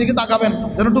উপর দিকে তাকাবেন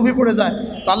যেন টুপি পড়ে যায়।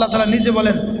 তো আল্লাহ তাআলা নিজে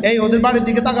বলেন, এই ওদের বাড়ির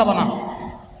দিকে তাকাবা না।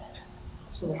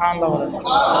 সুবহানাল্লাহ বলেন।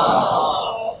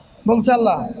 বলছে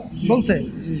আল্লাহ, বলছে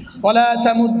ওয়ালা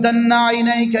তামুদ্দান্না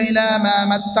আইনাইকা ইলা মা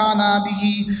মাত্তানা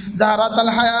বিহি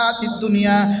যারাতাল হায়াতিদ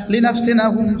দুনিয়া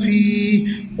লিনাফতিনাহুম ফি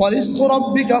ওয়া রিজকু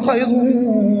রাব্বিকা খায়রুন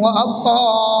ওয়া আবকা।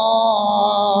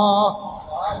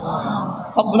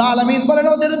 রব্বুল আলামিন বলেন,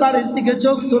 ওদের বাড়ির দিকে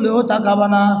চোখ তুলেও তাকাবা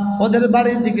না, ওদের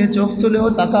বাড়ির দিকে চোখ তুলেও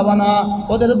তাকাবা না,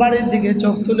 ওদের বাড়ির দিকে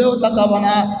চোখ তুলেও তাকাবা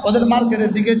না, ওদের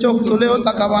মার্কেটের দিকে চোখ তুলেও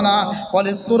তাকাবা না। ওয়া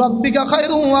রিজকু রাব্বিকা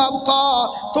খায়রুন ওয়া আবকা।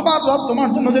 তোমার রব তোমার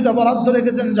জন্য যেটা বরাদ্দ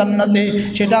রেখেছেন জান্নাতে,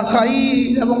 সেটা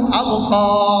খায়র এবং আবকা,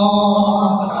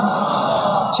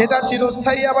 সেটা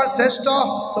চিরস্থায়ী আবার শ্রেষ্ঠ।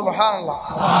 সুবহানাল্লাহ।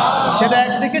 সেটা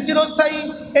একদিকে চিরস্থায়ী,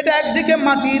 এটা একদিকে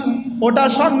মাটির, ওটা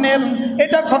স্বর্ণের,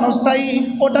 এটা ক্ষণস্থায়ী,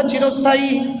 ওটা চিরস্থায়ী।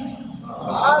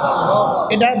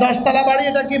 এটা 10 তলা বাড়ি,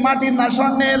 এটা কি মাটির না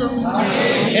স্বর্ণের?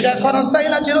 এটা ক্ষণস্থায়ী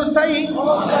না চিরস্থায়ী?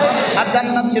 আর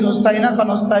জান্নাত চিরস্থায়ী না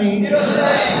ক্ষণস্থায়ী?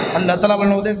 আল্লাহ তাআলা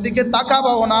বলেন, ওদের দিকে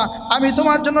তাকাবাও না, আমি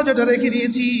তোমার জন্য যেটা রেখে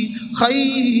দিয়েছি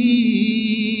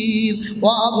খায়র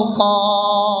ওয়া আবকা।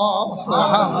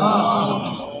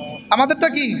 আমাদেরটা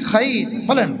কি খায়র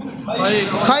বলেন?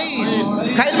 খায়র,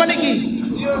 খায়র মানে কি?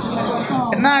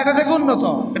 না, এটা থেকে উন্নত,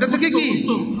 এটা থেকে কি?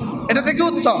 এটা থেকে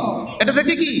উত্তম, এটা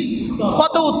থেকে কি?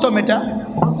 কত উত্তম এটা?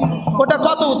 ওটা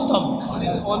কত উত্তম?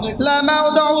 লা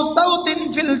মাউদাউ সাউতিন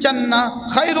ফিল জান্নাহ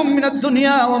খায়রুম মিনাদ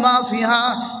দুনিয়া ওয়া মা ফিহা।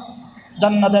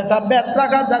 জান্নাতে একটা বেত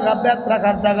রাখার জায়গা, বেত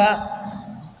রাখার জায়গা,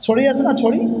 ছড়ি আছে না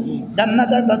ছড়ি?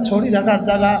 জান্নাতে একটা ছড়ি রাখার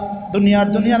জায়গা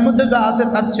দুনিয়ার মধ্যে যা আছে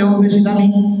তার চেয়েও বেশি দামি।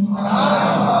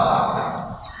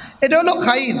 এটা হলো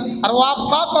খায়র। আর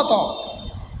ওয়াবকা কত?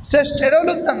 শ্রেষ্ঠ। এটা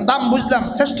হলো দাম বুঝলাম,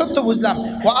 শ্রেষ্ঠত্ব বুঝলাম।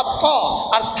 ওয়াবকা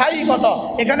আর স্থায়ী কত?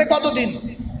 এখানে কতদিন?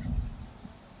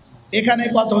 এখানে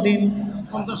কতদিন?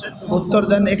 উত্তর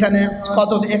দেন। এখানে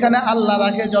কতদিন? এখানে আল্লাহ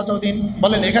রাখে যতদিন।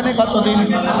 বলেন এখানে কতদিন?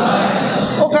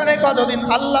 ওখানে কতদিন?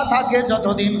 আল্লাহ থাকে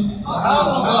যতদিন।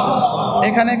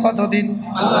 এখানে কতদিন?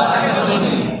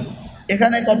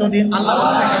 এখানে কতদিন?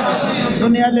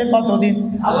 দুনিয়াতে কতদিন?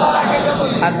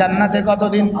 আর জান্নাতে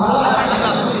কতদিন?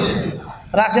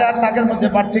 রাখে আর থাকের মধ্যে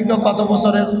পার্থক্য কত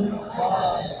বছরের?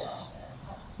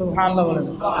 সুবহানাল্লাহ বলেন।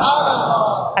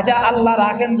 আচ্ছা, আল্লাহ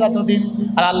রাখেন যতদিন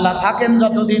আর আল্লাহ থাকেন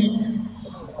যতদিন,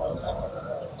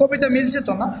 কবিতা মিলছে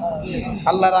তো না?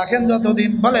 আল্লাহ রাখেন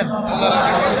যতদিন বলেন,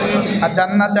 আর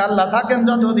জান্নাতে আল্লাহ থাকেন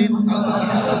যতদিন,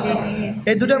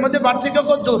 এই দুটার মধ্যে পার্থক্য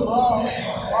কত দূর?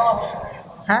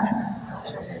 হ্যাঁ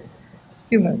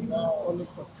কি ভাই?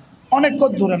 অনেক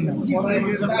কত দূরের নেই।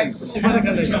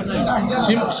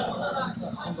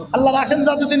 আল্লাহ রাখেন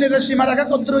যতদিন এর সীমা রেখা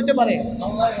কত দূর হইতে পারে?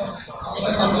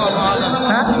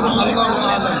 হ্যাঁ,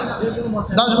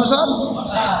 10 বছর,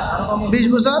 20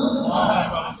 বছর,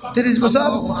 30 বছর,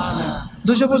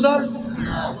 200 বছর?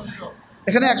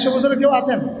 এখানে 100 বছরের কেউ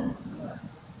আছেন?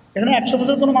 এখানে 100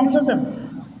 বছরের কোনো মানুষ আছেন?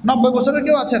 90 বছরের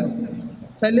কেউ আছেন?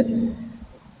 তাইলে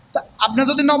তা আপনি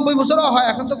যদি 90 বছরও হয়,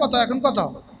 এখন তো কত, এখন কত?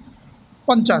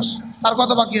 50। আর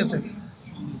কত বাকি আছে?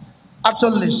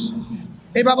 48।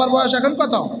 এই বাবার বয়স এখন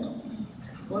কত?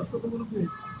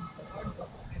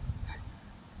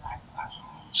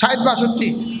 60-62।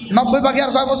 90 বাকি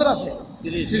আর কয় বছর আছে?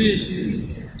 30।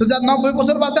 তো যার 90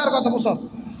 বছর বাঁচে আর কত বছর?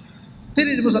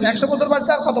 30 বছর। 100 বছর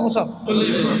বাঁচতে আর কত বছর?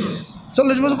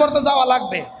 40 বছর পর তো যাওয়া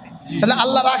লাগবে। তাহলে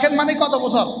আল্লাহ রাখেন মানে কত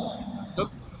বছর?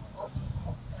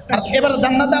 আর এবার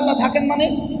জান্নাতে আল্লাহ থাকেন মানে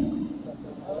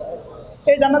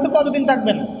এই জান্নাতে কতদিন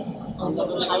থাকবেন?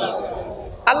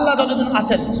 আল্লাহ যতদিন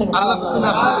আছেন।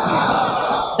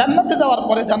 জান্নাতে যাওয়ার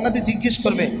পরে জান্নাতে জিজ্ঞেস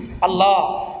করবে, আল্লাহ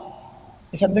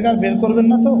এখান থেকে আর বের করবেন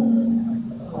না তো?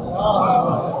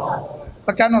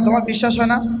 কেন, তোমার বিশ্বাস হয়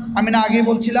না? আমি না আগেই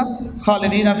বলছিলাম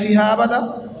খালিদিনা ফিহা আবাদা,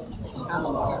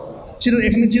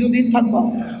 এখানে চিরদিন থাকবো।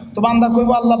 তো বান্দা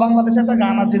কইব, আল্লাহ বাংলাদেশে একটা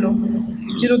গান আছিল,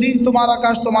 চিরদিন তোমার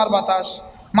আকাশ তোমার বাতাস,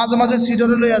 মাঝে মাঝে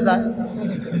সিডরে লইয়া যায়,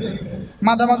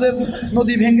 মাঝে মাঝে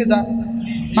নদী ভেঙে যায়।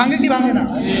 ভাঙে কি ভাঙে না?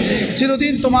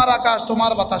 চিরদিন তোমার আকাশ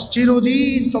তোমার বাতাস,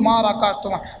 চিরদিন তোমার আকাশ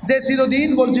তোমার। যে চিরদিন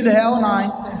বলছিল হ্যাঁও নাই,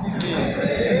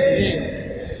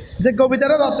 যে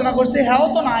কবিতাটা রচনা করছে হ্যাঁও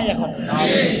তো নাই এখন।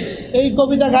 এই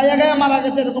কবিতা গায়া গায়া মারা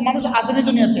গেছে এরকম মানুষ আসেনি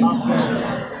দুনিয়াতে।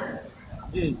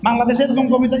 বাংলাদেশে এরকম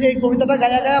কবিতা, এই কবিতাটা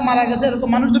গায়া গায়া মারা গেছে এরকম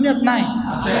মানুষ দুনিয়াতে নাই।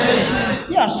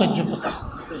 কি আশ্চর্য কথা!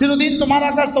 চিরদিন তোমার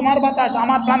আকাশ তোমার বাতাস,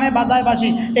 আমার প্রাণে বাজায় বাসি,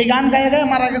 এই গান গায়ে গায়ে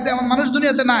মারা গেছে এমন মানুষ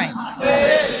দুনিয়াতে নাই।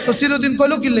 তো চিরদিন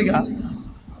কইলো কি লেগা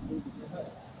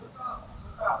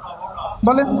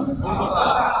বলেন?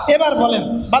 এবার বলেন,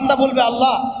 বান্দা বলবে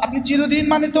আল্লাহ আপনি চিরদিন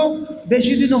মানে তো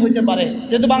বেশি দিনও হইতে পারে,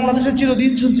 যেহেতু বাংলাদেশের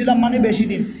চিরদিন শুনছিলাম মানে বেশি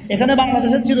দিন। এখানে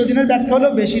বাংলাদেশের চিরদিনের ব্যাখ্যা হলো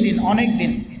বেশি দিন, অনেক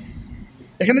দিন।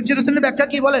 এখানে চিরদিনের ব্যাখ্যা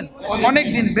কি বলেন? অনেক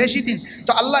দিন, বেশি দিন।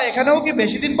 তো আল্লাহ এখানেও কি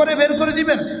বেশি দিন পরে বের করে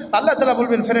দিবেন? আল্লাহ তাআলা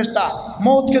বলবেন, ফেরেশতা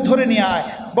মৌতকে ধরে নিয়ে আয়,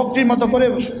 বকরির মতো করে,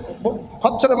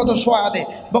 খচ্চরের মতো শোয়া দে,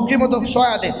 বকরির মতো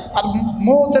শোয়া দে, আর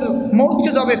মৌতকে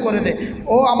জবে করে দে।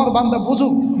 ও আমার বান্দা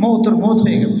বুঝুক মৌতের মৌত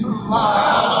হয়ে গেছে।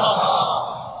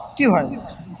 কি হয়?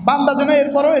 বান্দা যেন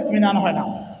এরপরেও ইতমিনান হয় না।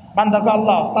 বান্দাকে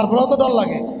আল্লাহ তারপরেও তো ডর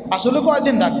লাগে, আসলে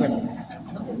কয়দিন ডাকবেন?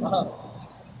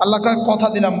 আল্লাহকে কথা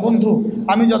দিলাম বন্ধু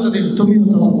আমি যতদিন তুমিও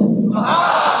ততদিন।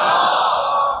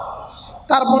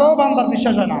 তারপরেও বান্দার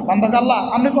বিশ্বাস হয় না। বান্দাকে আল্লাহ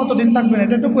আপনি কতদিন থাকবেন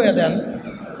এটা একটু কয়ে দেন।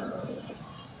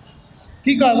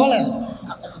 কি কয় বলেন?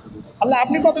 আল্লাহ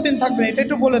আপনি কতদিন থাকবেন এটা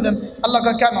একটু বলে দেন।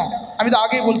 আল্লাহকে কেন? আমি তো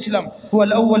আগেই বলছিলাম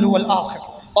হুয়াল আউয়াল হুয়াল আখির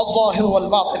الظاهر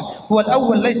والباطن هو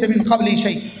الأول ليس من قبلي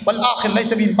شيء والآخر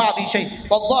ليس من بعدي شيء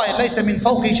والظاهر ليس من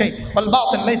فوقي شيء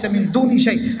والباطن ليس من دوني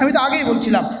شيء। আমি তো আগেই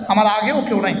বলছিলাম আমার আগেও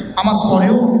কেউ নাই, আমার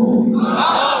পরেও।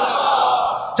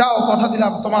 যাও কথা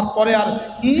দিলাম তোমার পরে আর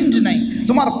ইন্ড নাই,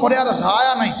 তোমার পরে আর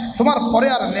গায়া নাই, তোমার পরে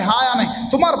আর নেহায়া নাই,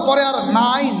 তোমার পরে আর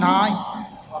নাই নাই।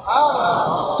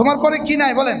 তোমার পরে কি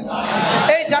নাই বলেন?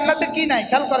 এই জান্নাতে কি নাই?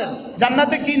 খেয়াল করেন,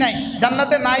 জান্নাতে কি নাই?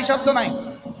 জান্নাতে নাই শব্দ নাই,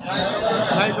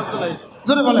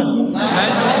 জোরে বলেন।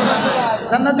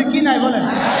 জান্নাতে কি নাই বলেন?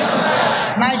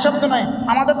 নাই শব্দ নাই।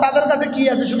 আমাদের তাদের কাছে কি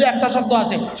আছে? শুধু একটা শব্দ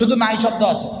আছে, শুধু নাই শব্দ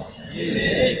আছে।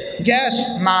 গ্যাস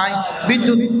নাই,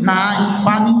 বিদ্যুৎ নাই,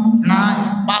 পানি নাই,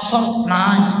 পাথর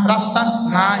নাই, রাস্তা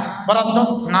নাই, বরাদ্দ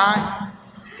নাই।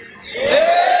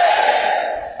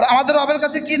 আমাদের রবের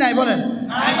কাছে কি নাই বলেন?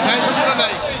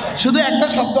 শুধু একটা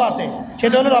শব্দ আছে,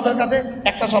 সেটা হলো রবের কাছে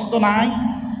একটা শব্দ নাই,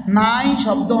 নাই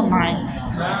শব্দ নাই।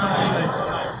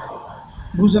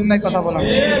 বুঝেন নাই কথা বলেন?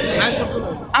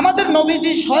 আমাদের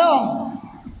নবীজি স্বয়ং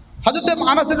হযরত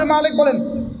আনাস ইবনে মালিক বলেন,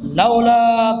 লাউলা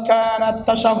কানাত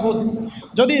তাশাহুদ,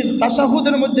 যদি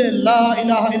তাশাহুদের মধ্যে লা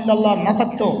ইলাহা ইল্লাল্লাহ না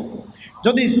থাকতো,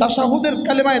 যদি তাশাহুদের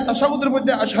কালেমায় তাশাহুদের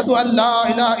মধ্যে আশহাদু আল্লা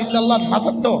ইলাহা ইল্লাল্লাহ না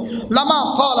থাকতো, লামা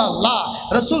ক্বালা লা,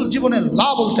 রাসূল জীবনে লা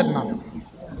বলতেন না।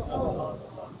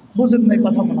 বুঝেন নাই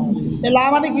কথা বলা? এই লা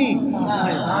মানে কি?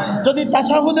 যদি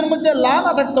তাশাহুদের মধ্যে লা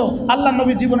না থাকতো আল্লাহ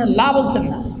নবী জীবনে লা বলতেন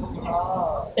না।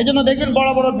 এই জন্য দেখবেন বড়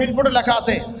বড় বিলবোর্ডে লেখা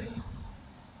আছে,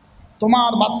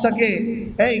 তোমার বাচ্চাকে,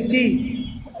 এই কি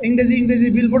ইংরেজি ইংরেজি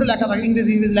বিলবোর্ডে লেখা থাকে,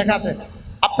 ইংরেজি ইংরেজি লেখা আছে,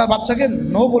 আপনার বাচ্চাকে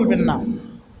নো বলবেন না।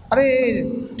 আরে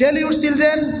টেল ইউর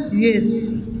চিলড্রেন ইয়েস,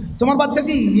 তোমার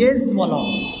বাচ্চাকে ইয়েস বলো,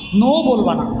 নো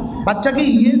বলবা না, বাচ্চাকে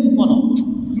ইয়েস বলো।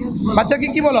 বাচ্চাকে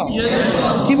কি বলো?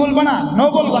 কি বলবো না? নো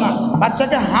বলবো না।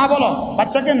 বাচ্চাকে হ্যাঁ বলো,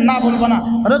 বাচ্চাকে না বলবো না।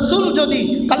 রসুল যদি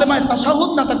কালেমায়ে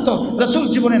তাশাহুদ না থাকতো, রসুল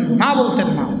জীবনে না বলতেন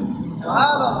না।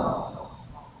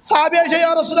 সাহাবী এসে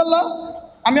ইয়া রাসূলুল্লাহ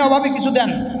আমি অভাবে কিছু দেন,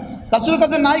 রাসূলের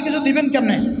কাছে নাই কিছু দিবেন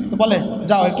কেমনে? তো বলে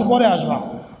যাও একটু পরে আসবা।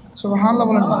 সুবহানাল্লাহ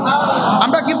বলেন।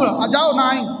 আমরা কি বলো? যাও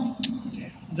নাই,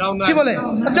 যাও না কি বলে?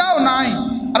 যাও নাই।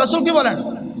 আর রাসূল কি বলেন?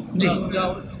 জি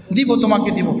দিব, তোমাকে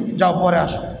দিব, যাও পরে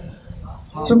আসো।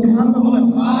 সুবহানাল্লাহ বলেন।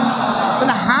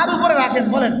 তাহলে হাড় উপরে রাখেন।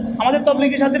 বলেন আমাদের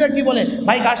তবলিগী সাথীরা কি বলে?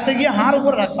 ভাই গাছতে গিয়ে হাড়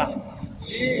উপরে রাখবা,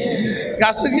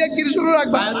 গাছতে গিয়ে কি শুরু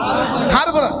রাখবা? হাড়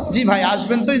উপরে। জি ভাই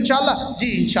আসবেন তো ইনশাআল্লাহ? জি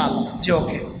ইনশাআল্লাহ। জি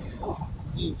ওকে।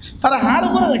 তারা হাড়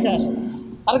উপরে রেখে আসো।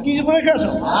 আর কি উপরে রেখে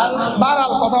আসো?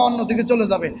 বারাল কথা অন্যদিকে চলে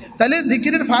যাবে। তাহলে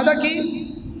জিকিরের ফায়দা কি?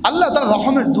 আল্লাহ তাআলা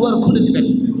রহমের দুয়ার খুলে দিবেন।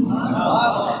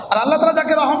 আর আল্লাহ তাআলা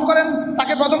যাকে রহম করেন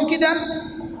তাকে প্রথম কি দেন?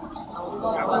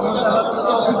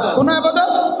 কোন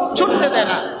ইবাদত ছুটতে দেয়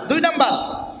না। 2 নাম্বার,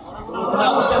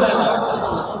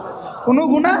 কোনো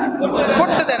গুনাহ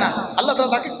করতে দেয় না। আল্লাহ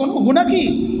তাআলা তাকে কোনো গুনাহ কি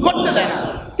করতে দেয় না।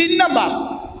 3 নাম্বার,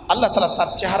 আল্লাহ তাআলা তার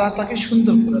চেহারাটাকে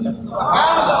সুন্দর করে দেন।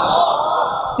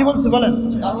 কি বলছে বলেন?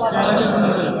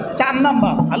 4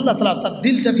 নাম্বার, আল্লাহ তাআলা তার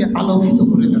দিলটাকে আলোকিত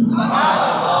করে দেন।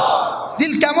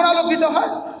 দিল কেমন আলোকিত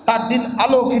হয়? তার দিল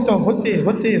আলোকিত হতে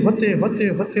হতে হতে হতে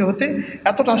হতে হতে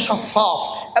এতটা সাফাফ,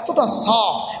 এতটা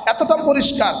সাফ, এতটা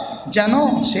পরিষ্কার যেন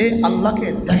সে আল্লাহকে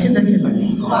দেখে দেখে লাগে।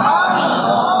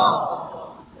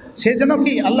 সে যেন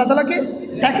কি আল্লাহ তাআলাকে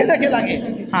দেখে দেখে লাগে।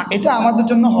 হ্যাঁ, এটা আমাদের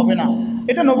জন্য হবে না,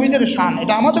 এটা নবীদের শান,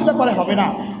 এটা আমাদের ব্যাপারে হবে না।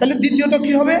 তাহলে দ্বিতীয়ত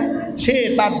কি হবে? সে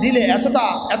তার দিলে এতটা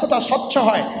এতটা স্বচ্ছ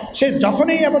হয়, সে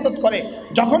যখনই ইবাদত করে,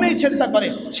 যখনই সিজদা করে,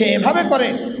 সে এভাবে করে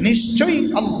নিশ্চয়ই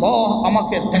আল্লাহ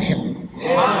আমাকে দেখেন।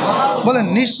 বলেন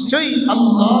নিশ্চয়ই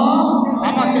আল্লাহ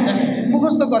আমাকে দেখেন।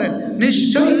 মুখস্থ করেন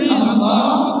নিশ্চয়ই আল্লাহ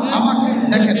আমাকে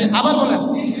দেখেন। আবার বলেন,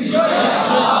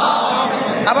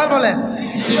 আবার বলেন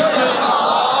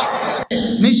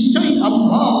নিশ্চয়ই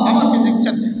আল্লাহ আমাকে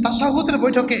দেখছেন। তাশাহুদের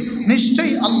বৈঠকে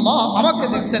নিশ্চয়ই আল্লাহ আমাকে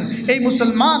দেখছেন। এই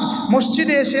মুসলমান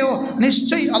মসজিদে এসেও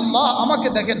নিশ্চয়ই আল্লাহ আমাকে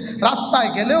দেখেন। রাস্তায়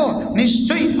গেলেও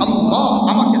নিশ্চয়ই আল্লাহ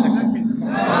আমাকে দেখেন।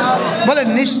 বলেন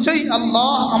নিশ্চয়ই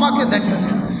আল্লাহ আমাকে দেখেন,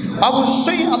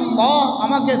 অবশ্যই আল্লাহ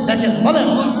আমাকে দেখেন। বলেন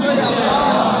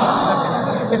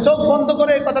চোখ বন্ধ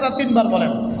করে এই কথাটা 3 বার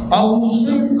বলেন,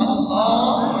 অবশ্যই আল্লাহ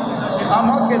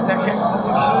আমাকে দেখেন,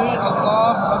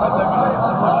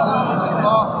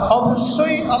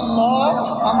 অবশ্যই আল্লাহ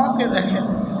আমাকে দেখেন,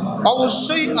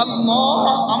 অবশ্যই আল্লাহ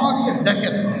আমাকে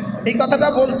দেখেন। এই কথাটা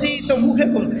বলছি তো মুখে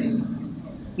বলছি,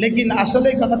 লেকিন আসলে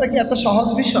এই কথাটা কি এত সহজ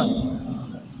বিষয়?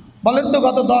 বলেন তো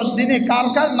গত 10 দিনে কার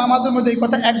কার নামাজের মধ্যে এই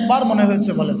কথা একবার মনে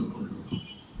হয়েছে? বলেন।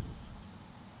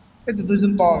 এই তো 2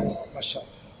 জন পাওয়া গেছে,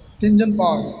 মাশাআল্লাহ। 3 জন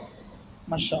পাওয়া গেছে,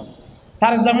 মাশাআল্লাহ।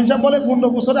 তারেক জামিল সাহেব বলে 15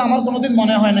 বছরে আমার কোনোদিন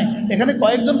মনে হয় নাই। এখানে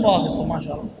কয়েকজন পাওয়া গেছে,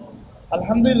 মাশাআল্লাহ,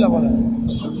 আলহামদুলিল্লাহ। বলেন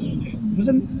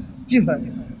বুঝলেন কি হয়?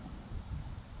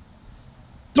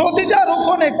 প্রতিটা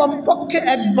রুকনে কমপক্ষে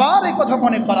একবার এই কথা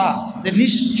মনে করা যে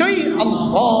নিশ্চয়ই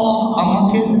আল্লাহ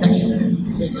আমাকে দেখে।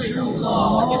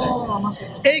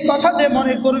 এই কথা যে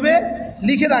মনে করবে,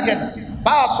 লিখে রাখেন,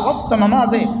 5 ওয়াক্ত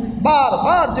নামাজে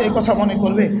বারবার যে এই কথা মনে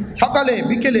করবে, সকালে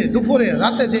বিকেলে দুপুরে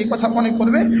রাতে যে এই কথা মনে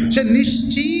করবে, সে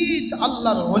নিশ্চিত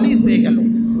আল্লাহর ওলি হয়ে গেল।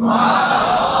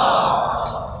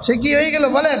 সে কি হয়ে গেল?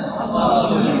 বলেন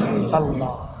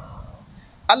আল্লাহ।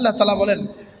 আল্লাহ তাআলা বলেন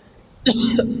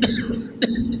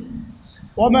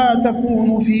ওয়ামা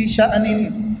তাকুনু ফি শা'নিন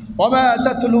ওয়ামা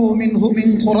তাতলু মিনহু মিন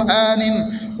কুরআনিন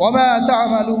ওয়ামা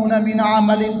তা'মালুনা মিন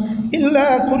আমালিন ইল্লা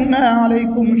কুন্না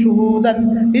আলাইকুম শুহুদান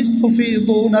ইয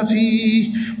তুফীদুনা ফীহি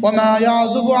ওয়ামা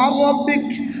ইয়াযুবু আন রাব্বিক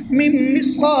মিন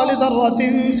মিসকালি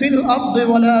যাররাতিন ফিল আরদি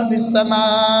ওয়ালা ফিস সামা।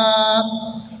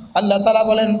 আল্লাহ তাআলা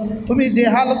বলেন তুমি যে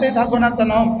হালতে থাকো না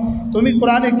কেন, তুমি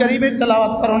কোরআনে কারীমের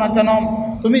তেলাওয়াত করো না কেন,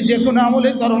 তুমি যে কোনো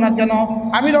আমলে করো না কেন,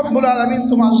 আমি রব্বুল আলামিন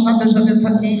তোমার সাথে সাথে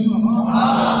থাকি।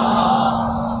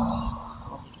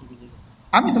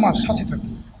 আমি তোমার সাথে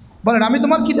থাকি। বলেন আমি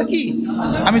তোমার কি থাকি?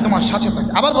 আমি তোমার সাথে থাকি।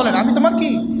 আবার বলেন আমি তোমার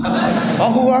কি?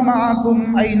 ওয়াহুয়া মাআকুম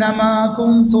আইনামা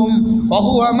কুনতুম,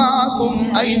 ওয়াহুয়া মাআকুম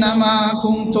আইনামা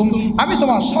কুনতুম। আমি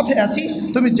তোমার সাথে আছি,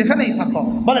 তুমি যেখানেই থাকো।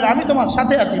 বলেন আমি তোমার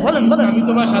সাথে আছি। বলেন বলেন আমি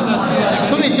তোমার সাথে আছি,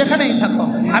 তুমি যেখানেই থাকো।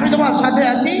 আমি তোমার সাথে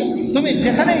আছি, তুমি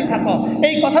যেখানেই থাকো।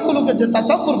 এই কথাগুলোকে যে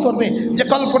তাসাব্বুর করবে, যে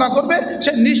কল্পনা করবে,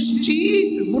 সে নিশ্চিত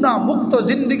গুনাহ মুক্ত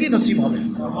জিন্দেগি নসিব হবে।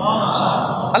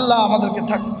 আল্লাহ আমাদেরকে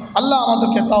আল্লাহ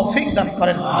আমাদেরকে তৌফিক দান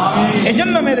করেন।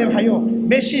 এজন্য মেরে ভাইও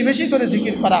বেশি বেশি করে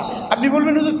জিকির করা। আপনি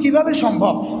বলবেন হুজুর কিভাবে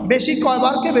সম্ভব? বেশি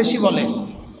কয়বারকে বেশি বলে?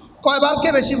 কয়বারকে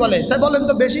বেশি বলে? তাই বলেন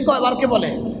তো বেশি কয়বারকে বলে?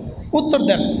 উত্তর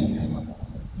দেন।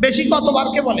 বেশি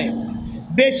কতবারকে বলে?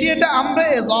 বেশি এটা আমরে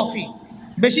এজাফি।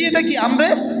 বেশি এটা কি আমরে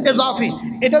এজাফি,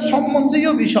 এটা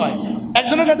সম্বন্ধীয় বিষয়।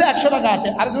 একজনের কাছে 100 টাকা আছে,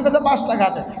 আরেকজনের কাছে 5 টাকা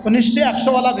আছে, তো নিশ্চয়ই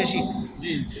 100ওয়ালা বেশি।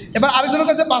 এবার আরেকজনের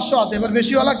কাছে 500 আছে, এবার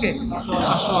বেশিওয়ালা কে?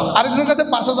 আরেকজনের কাছে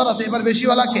 5000 আছে, এবার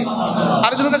বেশিওয়ালা কে?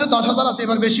 আরেকজনের কাছে 10,000 আছে,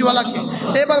 এবার বেশিওয়ালা কে?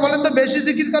 এবার বলেন তো বেশি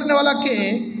জিকির করনেওয়ালা কে?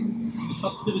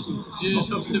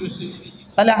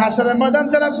 তাহলে হাসরের ময়দান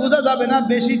ছাড়া বোঝা যাবে না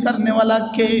বেশি করনেওয়ালা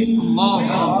কে।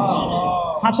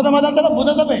 হাসরের ময়দান ছাড়া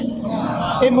বোঝা যাবে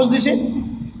এই মজলিসে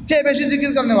কে বেশি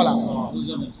জিকির করনেওয়ালা?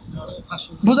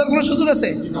 বোঝার কোনো সুযোগ আছে?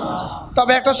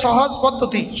 তবে একটা সহজ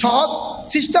পদ্ধতি, সহজ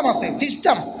সিস্টেম আছে,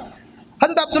 সিস্টেম।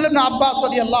 হযরত আব্দুল্লাহ ইবনে আব্বাস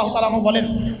রাদিয়াল্লাহু তাআলা আনহু বলেন,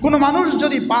 কোনো মানুষ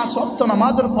যদি 5 ওয়াক্ত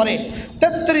নামাজের পরে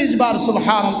 33 বার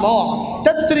সুবহানাল্লাহ,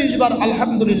 33 বার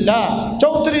আলহামদুলিল্লাহ,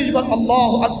 34 বার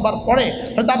আল্লাহু আকবার পড়ে,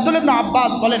 হযরত আব্দুল্লাহ ইবনে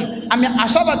আব্বাস বলেন, আমি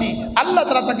আশাবাদী আল্লাহ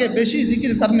তাআলা তাকে বেশি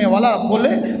জিকির করনেওয়ালা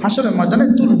বলে হাসরের ময়দানে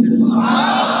তুলবে।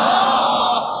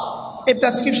 এই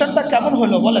প্রেসক্রিপশনটা কেমন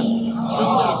হলো বলেন?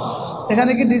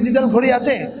 এখানে কি ডিজিটাল ঘড়ি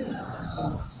আছে?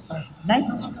 নাই?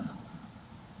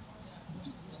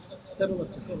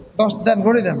 10 দেন,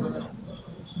 ঘড়ি দেন।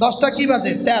 10টা কি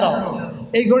বাজে? 13।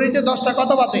 এই ঘড়িতে 10টা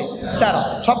কত বাজে? 13।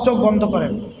 সব চোখ বন্ধ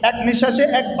করেন, এক নিঃশ্বাসে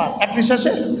একবার, এক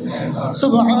নিঃশ্বাসে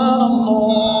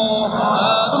সুবহানাল্লাহ,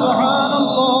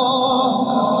 সুবহানাল্লাহ,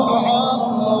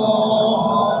 সুবহানাল্লাহ,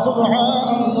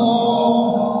 সুবহানাল্লাহ,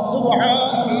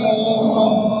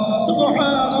 সুবহানাল্লাহ,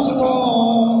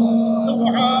 সুবহানাল্লাহ,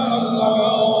 সুবহানাল্লাহ,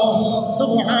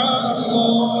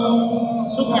 সুবহানাল্লাহ,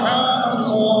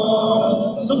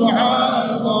 সুবহানাল্লাহ, সুবহানাল্লাহ, সুবহানাল্লাহ,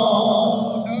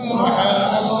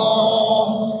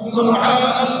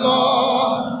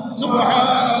 সুবহানাল্লাহ,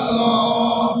 সুবহানাল্লাহ,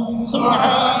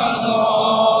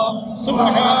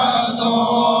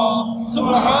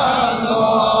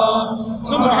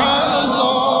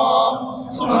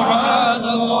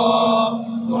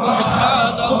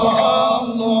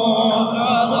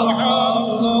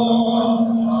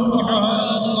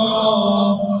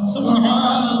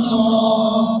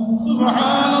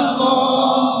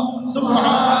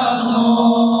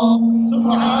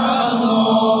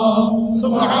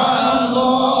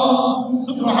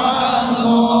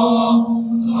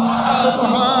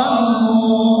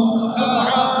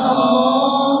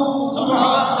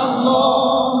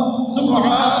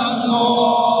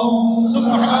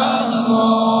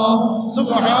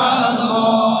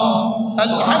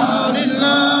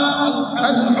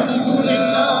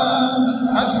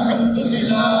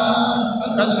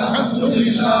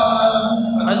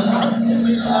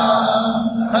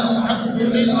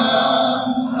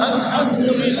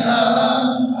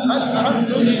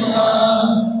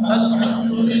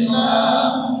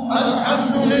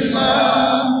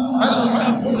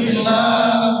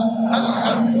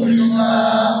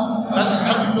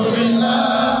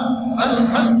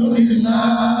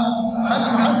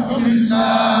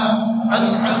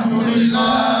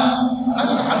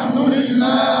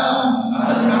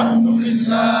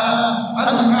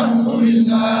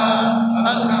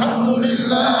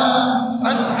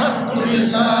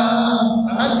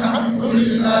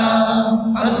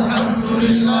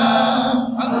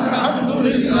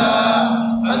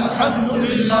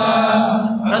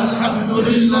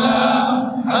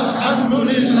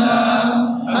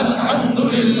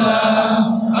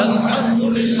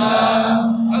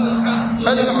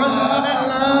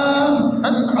 সুবহানাল্লাহ,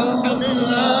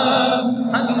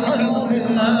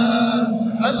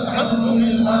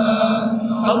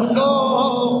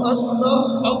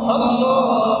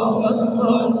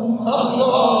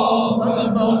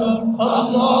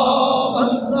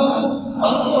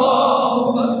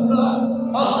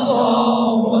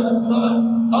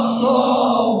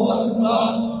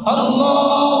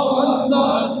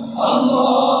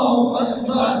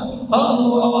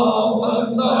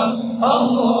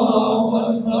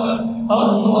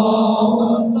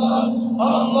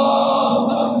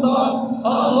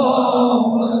 সুবহানাল্লাহ,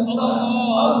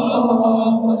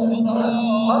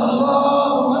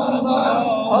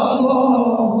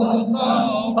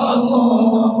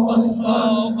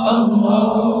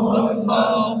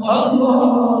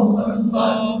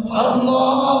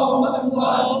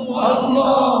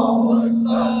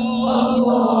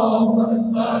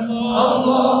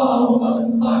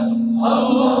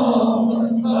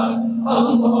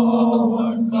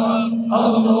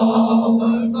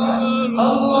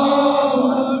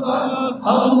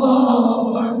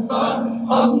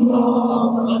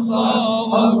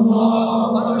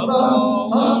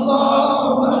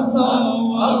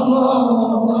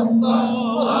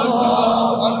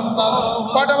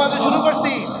 কয়টা বাজে শুরু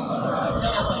করছি?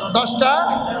 10টা,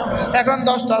 এখন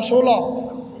 10টা 16।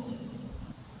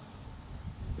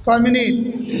 কয় মিনিট?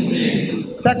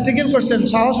 প্র্যাকটিক্যাল করছেন,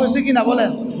 সাহস হয়েছে কি না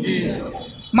বলেন?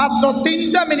 মাত্র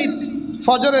 3টা মিনিট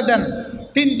ফজরে দেন,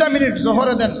 3টা মিনিট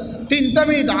জোহরে দেন, 3টা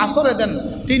মিনিট আসরে দেন,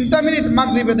 3টা মিনিট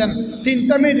মাগরিবে দেন,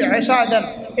 3টা মিনিট এশায় দেন।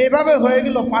 এভাবে হয়ে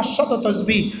গেল 500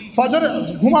 তসবিহ। ফজরে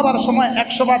ঘুমাবার সময়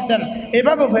 100 বার দেন,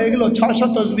 এভাবে হয়ে গেল 600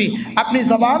 তসবিহ। আপনি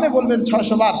জবানে বলবেন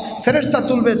 600 বার, ফেরেশতা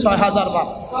তুলবে 6000 বার।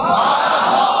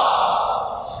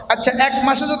 আচ্ছা, এক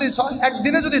মাসে যদি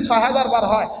একদিনে যদি 6000 বার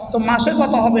হয় তো মাসে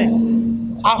কত হবে?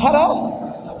 18।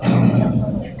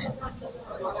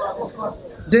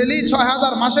 ডেলি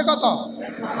 6000, মাসে কত?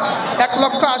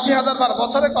 1,80,000 বার।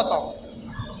 বছরে কত?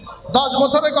 10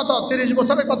 বছরে কত? 30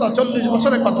 বছরে কত? 40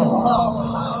 বছরে কত?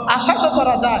 আশা তো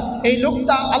করা যায় এই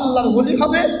লোকটা আল্লাহর ওলি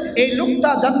হবে, এই লোকটা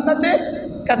জান্নাতে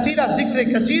কাসীরা জিক্রে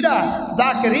কাসীরা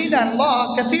যাকিরিনা আল্লাহ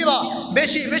কাসীরা,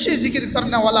 বেশি বেশি জিকির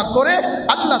করনেওয়ালা করে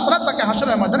আল্লাহ তাআলা তাকে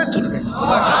হাসরের ময়দানে তুলবে।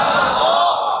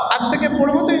 আজ থেকে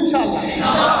পড়বো তো ইনশাআল্লাহ?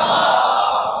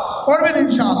 পড়বেন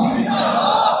ইনশাআল্লাহ?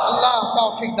 আল্লাহ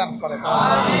তৌফিক দান করেন।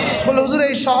 বলে হুজুর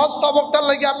এই সহজ সবকটার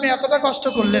লাগি আপনি এতটা কষ্ট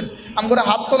করলেন, আমগরে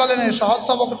হাত তোলালেন এই সহজ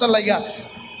সবকটার লাগা,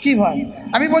 কি ভাই?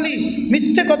 আমি বলি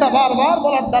মিথ্যে কথা বারবার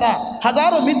বলার দ্বারা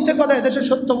হাজারো মিথ্যে কথা এদেশে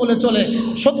সত্য বলে চলে,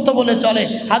 সত্য বলে চলে।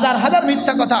 হাজার হাজার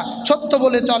মিথ্যা কথা সত্য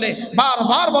বলে চলে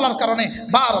বারবার বলার কারণে,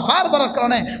 বারবার বলার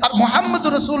কারণে। আর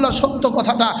মুহাম্মদুর রাসূলুল্লাহ সত্য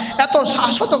কথাটা, এত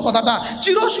শাশ্বত কথাটা,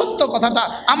 চিরসত্য কথাটা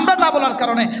আমরা না বলার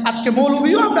কারণে আজকে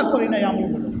মৌলবীও আমরা করি নাই।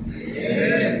 আমল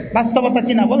বাস্তবতা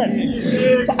কিনা বলেন?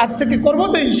 তো আজ থেকে করবো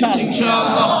তো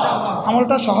ইনশাআল্লাহ।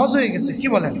 আমলটা সহজ হয়ে গেছে, কি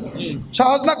বলেন?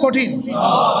 সহজ না কঠিন?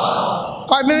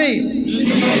 কয় মিনিট?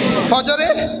 ফজরে,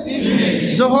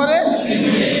 জোহরে,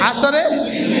 আসরে,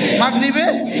 মাগরিবে,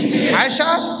 আয়েশা,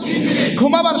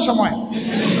 ঘুমাবার সময়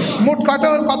মোট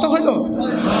কত হইল?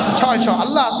 600।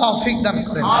 আল্লাহ তৌফিক দান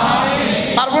করেন।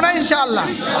 পারবো না ইনশাআল্লাহ?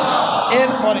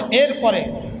 এরপরে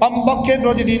কমপক্ষে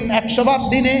প্রতিদিন 100 বার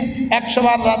দিনে, 100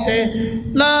 বার রাতে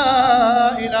লা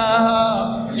ইলাহা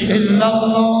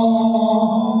ইল্লাল্লাহ,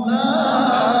 লা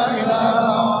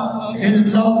ইলাহা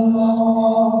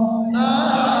ইল্লাল্লাহ, লা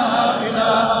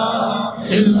ইলাহা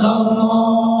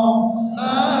ইল্লাল্লাহ,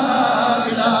 লা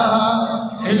ইলাহা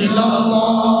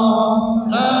ইল্লাল্লাহ,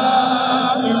 লা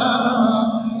ইলাহা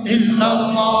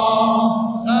ইল্লাল্লাহ,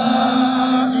 লা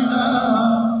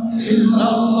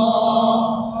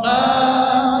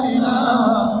ইলাহা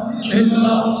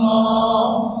ইল্লাল্লাহ,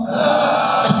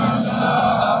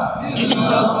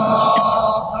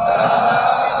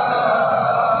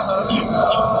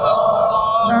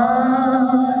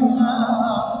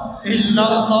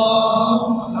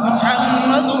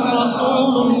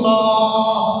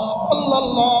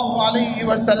 লা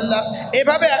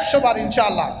এভাবে 100 বার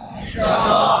ইনশাআল্লাহ,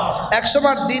 100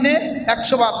 বার দিনে,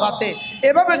 100 বার রাতে।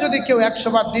 এভাবে যদি কেউ 100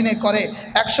 বার দিনে করে,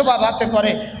 100 বার রাতে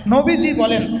করে, নবীজি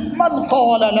বলেন মান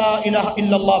ক্বালা লা ইলাহা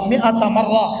ইল্লাল্লাহ মিআতা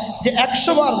মাররা, যে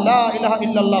 100 বার লা ইলাহা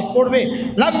ইল্লাল্লাহ পড়বে,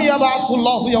 লাম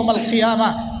ইয়াবাসুল্লাহু ইয়াওমাল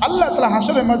কিয়ামাহ, আল্লাহ তাআলা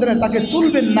হাসরের ময়দানে তাকে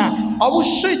তুলবেন না,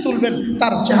 অবশ্যই তুলবেন,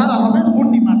 তার চেহারা হবে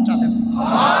পূর্ণিমার চাঁদের।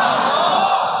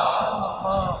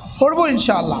 পড়বো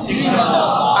ইনশাআল্লাহ।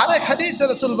 আরেক হাদিসে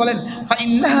রাসূল বলেন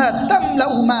ফাইন্নাহা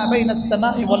তামলাউ মা বাইনাস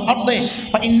সামাই ওয়াল আরদি,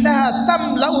 ফাইন্নাহা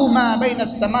তামলাউ মা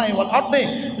বাইনাস সামাই ওয়াল আরদি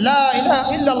লা ইলাহা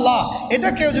ইল্লাল্লাহ। এটা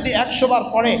কেউ যদি 100 বার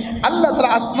পড়ে আল্লাহ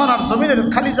তাআলা আসমান আর জমিনের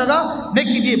খালি জায়গা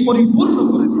নেকি দিয়ে পরিপূর্ণ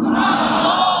করে দিবেন।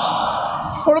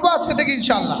 পড়বো আজকে থেকে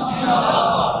ইনশাআল্লাহ।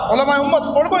 উলামায়ে উম্মত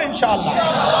পড়বো ইনশাআল্লাহ।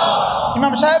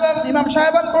 ইমাম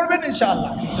সাহেবান পড়বেন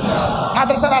ইনশাআল্লাহ।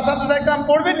 মাদ্রাসার আসাতিজা ইকরাম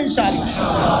পড়বেন ইনশাআল্লাহ।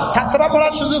 ছাত্ররা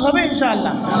পড়ার সুযোগ হবে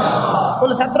ইনশাআল্লাহ।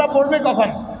 বলে ছাত্ররা পড়বে কখন?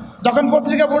 যখন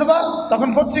পত্রিকা পড়বা, তখন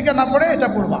পত্রিকা না পড়ে এটা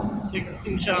পড়বা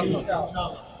ইনশাআল্লাহ।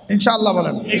 ইনশাআল্লাহ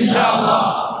বলেন ইনশাআল্লাহ।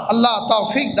 আল্লাহ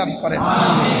তৌফিক দান করেন।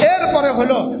 এরপরে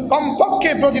হলো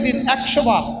কমপক্ষে প্রতিদিন 100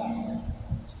 বার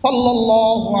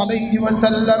সাল্লাল্লাহু আলাইহি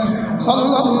ওয়াসাল্লাম,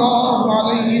 সাল্লাল্লাহু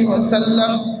আলাইহি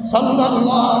ওয়াসাল্লাম,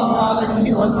 সাল্লাল্লাহু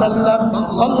আলাইহি ওয়াসাল্লাম,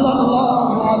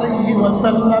 সাল্লাল্লাহু আলাইহি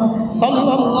ওয়াসাল্লাম,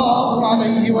 সাল্লাল্লাহু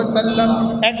আলাইহি ওয়াসাল্লাম।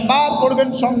 একবার পড়বেন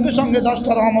সঙ্গে সঙ্গে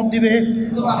 10টা রহমত দিবে,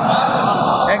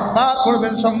 একবার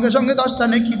পড়বেন সঙ্গে সঙ্গে 10টা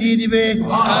নেকি দিয়ে দিবে,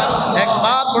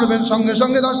 একবার পড়বেন সঙ্গে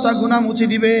সঙ্গে 10টা গুনাহ মুছে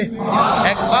দিবে,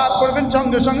 একবার পড়বেন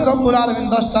সঙ্গে সঙ্গে রব্বুল আলামিন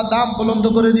 10টা দাম বুলন্দ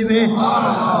করে দিবে।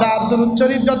 যার দুরূদ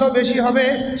শরীফ যত বেশি হবে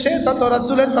সে তত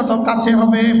রাসূলের তত কাছে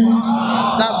হবে,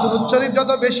 যার দুরূদ শরীফ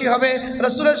যত বেশি হবে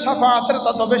রাসূলের শাফাআতের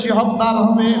তত বেশি হকদার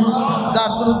হবে,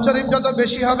 যার দুরূদ শরীফ যত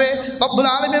বেশি হবে রব্বুল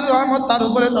আলামিনের রহমত তার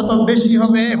উপরে তত বেশি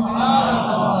হবে।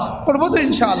 পড়ব তো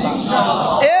ইনশাআল্লাহ।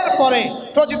 এরপরে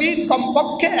প্রতিদিন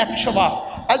কমপক্ষে 100 বার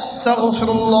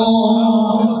আস্তাগফিরুল্লাহ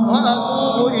ওয়া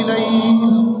আতুবু ইলাইহি,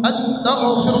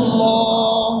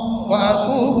 আস্তাগফিরুল্লাহ ওয়া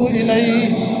আতুবু ইলাইহি,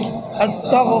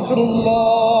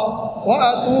 আস্তাগফিরুল্লাহ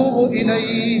وأتوب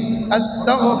إليه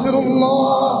أستغفر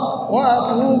الله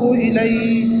وأتوب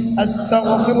إليه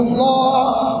أستغفر الله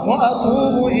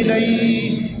وأتوب إليه।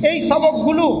 এই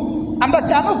সবকগুলো আমরা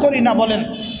কেন করি না বলেন?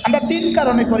 আমরা তিন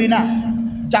কারণে করি না।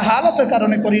 জাহালতের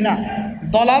কারণে করি না,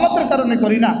 দলালতের কারণে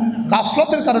করি না,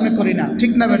 গাফলতের কারণে করি না।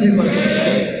 ঠিক না বেঠিক বলেন?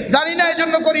 জানি না এই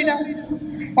জন্য করি না।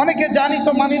 অনেকে জানি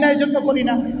তো মানি না এই জন্য করি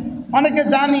না। অনেকে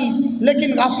জানি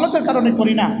লেকিন গাফলতের কারণে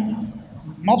করি না,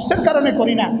 নফসের কারণে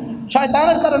করি না,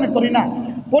 শয়তানের কারণে করি না,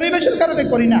 পরিবেশের কারণে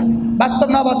করি না। বাস্তব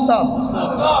না বাস্তব?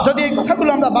 যদি এই কথাগুলো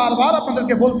আমরা বারবার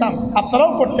আপনাদেরকে বলতাম,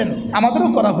 আপনারাও করতেন, আমাদেরও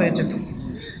করা হয়েছে। তো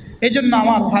এই জন্য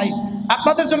আমার ভাই,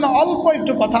 আপনাদের জন্য অল্প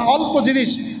একটু কথা, অল্প জিনিস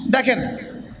দেখেন।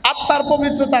 আত্মার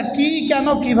পবিত্রতা কি, কেন,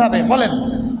 কিভাবে বলেন?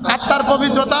 আত্মার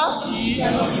পবিত্রতা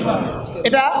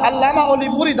এটা আল্লামা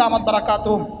অলিপুরি দামাত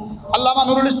বারাকাতুহুম, আল্লামা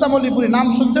নুরুল ইসলাম অলিপুরি, নাম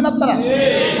শুনছেন আপনারা?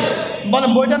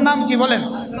 বলেন বইটার নাম কি বলেন?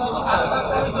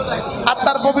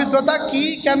 আত্মার পবিত্রতা কি,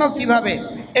 কেন, কিভাবে,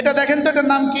 এটা দেখেন তো। এটার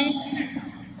নাম কি?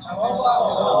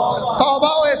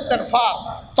 তওবা ও ইস্তেগফার।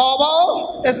 তওবা ও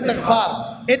ইস্তেগফার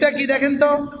এটা কি দেখেন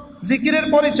তো? জিকিরের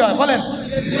পরিচয় বলেন,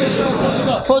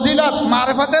 ফজিলত,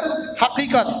 মারিফাতের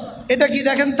হাকিকত। এটা কি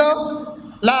দেখেন তো?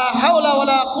 লা হাওলা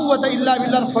ওয়ালা কুওয়াতা ইল্লা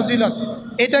বিল্লাহর ফজিলত।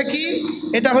 এটা কি?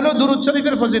 এটা হলো দুরূদ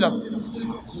শরীফের ফজিলত।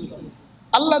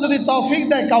 আল্লাহ যদি তৌফিক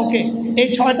দেয় কাউকে, এই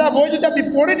 6টা বই যদি আপনি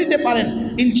পড়ে নিতে পারেন,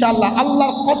 ইনশাআল্লাহ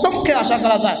আল্লাহর কসমকে আশা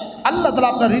করা যায় আল্লাহ তাআলা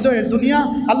আপনার হৃদয়ের দুনিয়া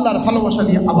আল্লাহর ভালোবাসা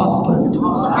দিয়ে আবাদ করে দেবেন।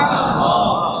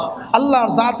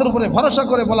 আল্লাহর জাতের উপরে ভরসা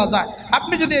করে বলা যায়,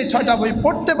 আপনি যদি এই 6টা বই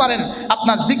পড়তে পারেন,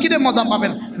 আপনার জিকিরে মজা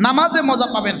পাবেন, নামাজে মজা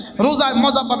পাবেন, রোজায়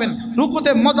মজা পাবেন,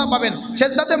 রুকুতে মজা পাবেন,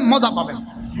 সেজদাতে মজা পাবেন,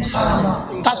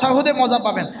 তাশাহুদে মজা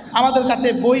পাবেন। আমাদের কাছে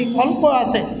বই অল্প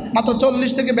আছে, মাত্র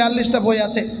 40 থেকে 42টা বই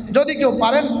আছে। যদি কেউ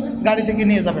পারেন গাড়ি থেকে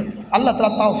নিয়ে যাবেন, আল্লাহ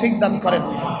তাআলা তৌফিক দান করেন।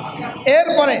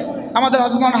 এরপরে আমাদের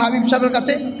হযরত মাওলানা হাবিব সাহেবের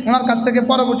কাছে, ওনার কাছ থেকে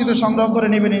পরবর্তীতে সংগ্রহ করে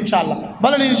নেবেন ইনশাআল্লাহ।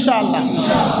 বলেন ইনশাআল্লাহ।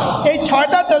 এই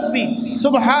 6টা তাসবিহ,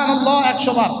 সুবহানাল্লাহ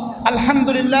 100 বার,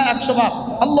 আলহামদুলিল্লাহ 100 বার,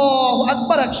 আল্লাহু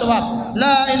আকবার 100 বার,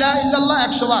 লা ইলাহা ইল্লাল্লাহ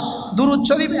 100 বার, দুরূদ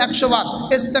শরীফ 100 বার,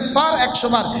 ইস্তেগফার 100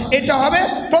 বার। এটা হবে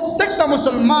প্রত্যেকটা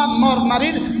মুসলমান নর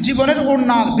নারীর জীবনের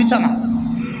ওড়নার বিছানা।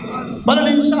 বলেন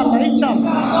ইনশাআল্লাহ।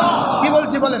 ইনশাআল্লাহ কি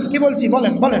বলছি বলেন? কি বলছি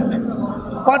বলেন? বলেন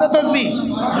কয়টা তাসবিহ?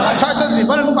 6 তাসবিহ।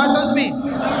 বলেন কয় তাসবিহ?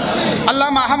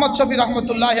 আল্লামা আহমদ শফি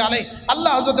রহমতুল্লাহ আলাইহি,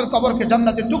 আল্লাহ হযরতের কবরকে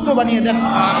জান্নাতের টুকরো বানিয়ে দেন,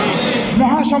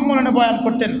 মহাসম্মেলনে বয়ান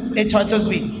করতেন এই 6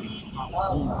 তাসবিহ।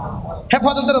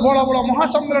 হেফাজতের বড় বড়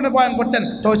মহাসম্মেলনে বয়ান করতেন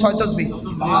তো ওই 6 তাসবিহ।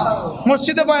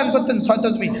 মসজিদে বয়ান করতেন 6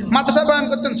 তাসবিহ, মাদ্রাসায় বয়ান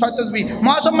করতেন 6 তাসবিহ,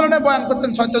 মহাসম্মেলনে বয়ান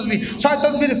করতেন 6 তাসবিহ। 6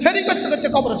 তাসবিহর ফেরি করতে করতে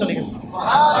কবরে চলে গেছে।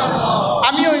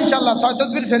 আমিও ইনশাআল্লাহ 6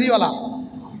 তাসবিহর ফেরিওয়ালা।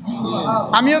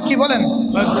 আমিও কি বলেন?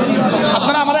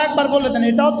 আপনারা আমার একবার বলে দেন,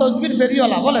 এটাও তাসবিহর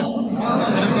ফেরিওয়ালা। বলেন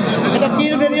এটা কি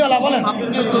ফেরিওয়ালা? বলেন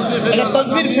এটা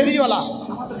তাসবিহর ফেরিওয়ালা।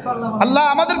 আল্লাহ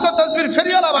আমাদেরকে তাসবিহর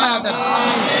ফেরিওয়ালা বানায়া দেন,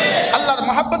 আল্লাহর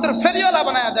মহব্বতের ফেরিওয়ালা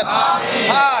বানায়া দেন।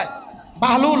 ভাই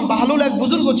বাহলুল এক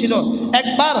বুজুর্গ ছিল।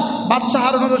 একবার বাদশাহ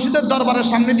হারুন রশিদের দরবারের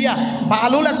সামনে দিয়া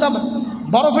বাহলুল একটা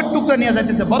বরফের টুকরা নিয়ে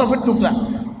যাইতেছে। বরফের টুকরা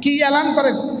কি এলান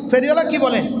করে ফেরিওয়ালা? কি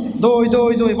বলে? দই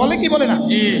দই দই বলে, কি বলে না?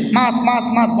 মাছ মাছ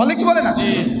মাছ বলে, কি বলে না?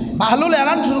 বাহলুল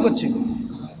এলান শুরু করছে,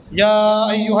 ইয়া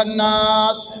আইয়ুহান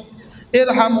নাস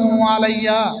ইরহামু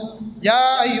আলাইয়া, ইয়া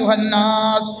আইয়ুহান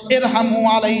নাস ইরহামু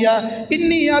আলাইয়া,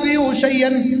 ইন্নী আবিউ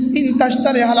শাইয়ান ইন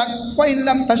তাশতারি হালাক ওয়া ইন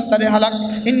লাম তাশতারি হালাক,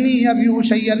 ইন্নী আবিউ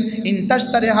শাইয়ান ইন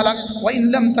তাশতারি হালাক ওয়া ইন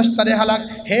লাম তাশতারি হালাক।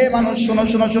 হে মানুষ শোনো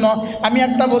শোনো শোনো, আমি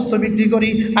একটা বস্তু বিক্রি করি,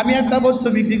 আমি একটা বস্তু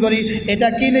বিক্রি করি, এটা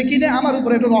কিনে কিনে আমার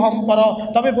উপরে একটু রহম করো।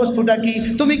 তবে বস্তুটা কি?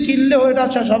 তুমি কিনলেও এটা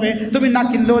শেষ হবে, তুমি না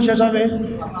কিনলেও শেষ হবে।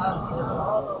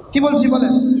 কি বলছি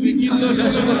বলেন?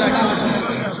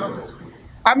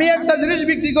 আমি একটা জিনিস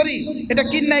বিক্রি করি, এটা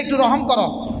কিনে একটু রহম করো।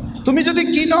 তুমি যদি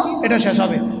কিনো এটা শেষ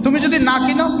হবে, তুমি যদি না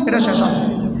কিনো এটা শেষ হবে।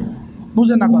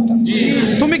 বুঝে না কথা?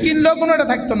 তুমি কিনলেও কোনো এটা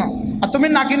থাকতো না, আর তুমি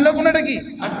না কিনলেও কোনো এটা কি?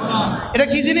 এটা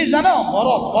কি জিনিস জানো?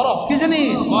 বরফ। বরফ কি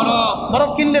জিনিস?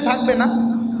 বরফ কিনলে থাকবে না,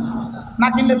 না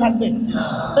কিনলে থাকবে।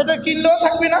 এটা কিনলেও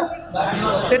থাকবে না,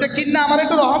 এটা কিনলে আমার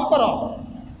একটু রহম করো।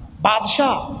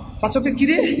 বাদশাহ বাচ্চাকে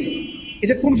কিরে,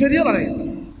 এটা কোন ফেরিওয়ালা রে?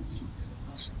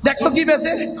 দেখতো কি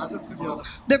বেছে,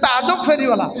 দেখতো আজব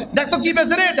ফেরিওয়ালা, দেখতো কি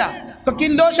বেছে রে এটা। তো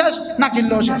কিনলেও শেষ, না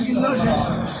কিনলেও শেষ।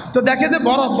 তো দেখে যে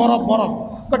বরফ বরফ বরফ,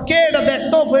 কে এটা?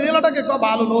 দেখতো ফেরিওয়ালাটাকে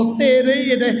ভালো লোতেই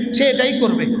এটা, সে এটাই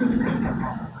করবে।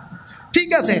 ঠিক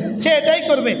আছে, সে এটাই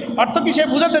করবে। অর্থ কি? সে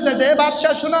বুঝাতে চাইছে, এ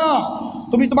বাদশাহ শোনো,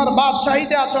 তুমি তোমার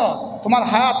বাদশাহীতে আছো, তোমার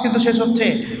হায়াত কিন্তু শেষ হচ্ছে।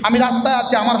 আমি রাস্তায়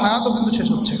আছি, আমার হায়াতও কিন্তু শেষ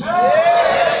হচ্ছে।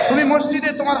 তুমি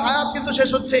মসজিদে, তোমার হায়াত কিন্তু শেষ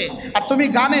হচ্ছে। আর তুমি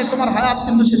গানে, তোমার হায়াত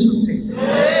কিন্তু শেষ হচ্ছে।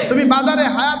 তুমি বাজারে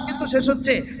হায়াত কিন্তু শেষ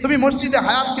হচ্ছে, তুমি মসজিদে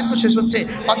হায়াত কিন্তু শেষ হচ্ছে।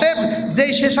 অতএব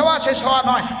যেই শেষ হওয়া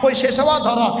নয়, ওই শেষ হওয়া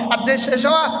ধরো। আর যে শেষ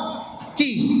হওয়া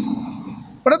কি,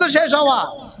 ওটা তো শেষ হওয়া,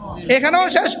 এখানেও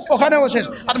শেষ ওখানেও শেষ।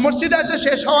 আর মসজিদে আছে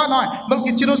শেষ হওয়া নয়,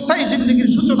 বলকি চিরস্থায়ী জিন্দগির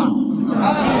সূচনা।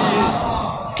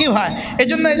 কি ভাই, এই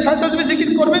জন্য এই 6 তসবিহ জিকির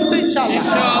করবেন তো ইনশাআল্লাহ।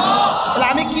 তাহলে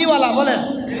আমি কিওয়ালা বলেন?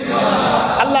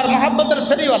 আল্লাহর মহাব্বতের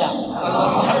ফেরিওয়ালা।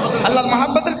 আল্লাহর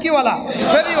মহাব্বতের কিওয়ালা?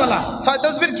 ফেরিওয়ালা। 6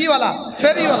 তসবির কিওয়ালা?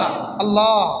 ফেরিওয়ালা।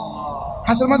 আল্লাহ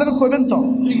হাসর মাদারে কইবেন তো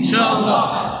ইনশাআল্লাহ?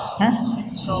 হ্যাঁ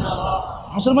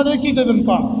হাসর মাদারে কি কইবেন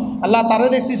কোন? আল্লাহ তারে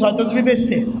দেখছি 6 তসবিহ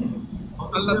বেচতে,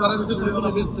 আল্লাহ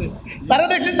তারে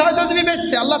দেখছি 6 তসবিহ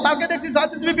বেচতে, আল্লাহ তাকে দেখছি 6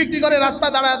 তসবিহ বিক্রি করে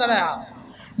রাস্তায় দাঁড়ায় দাঁড়ায়।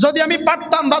 যদি আমি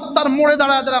পারতাম রাস্তার মোড়ে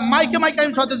দাঁড়ায় দাঁড়ায় মাইকে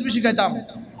আমি 6 তসবিহ শিখাইতাম।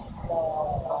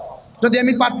 যদি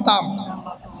আমি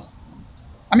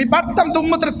পারতাম তো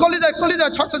উম্মতের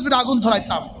কলিজায় 6 তসবির আগুন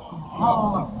ধরাইতাম।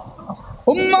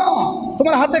 উম্মাহ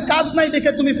তোমার হাতে কাজ নাই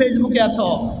দেখে তুমি ফেসবুকে আছো,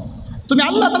 তুমি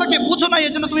আল্লাহ তাআলাকে বুঝো নাই,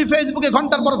 এই জন্য তুমি ফেসবুকে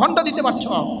ঘন্টার পর ঘন্টা দিতে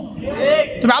পারছো।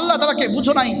 তুমি আল্লাহ তাআলাকে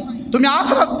বুঝো নাই, তুমি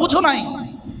আখিরাত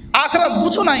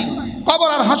বুঝো নাই, কবর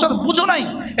আর হাসর বুঝো নাই,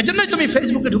 এজন্যই তুমি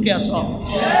ফেসবুকে ঢুকে আছো,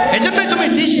 এজন্যই তুমি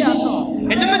ডিশে আছো,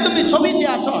 এজন্যই তুমি ছবিতে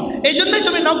আছো, এজন্যই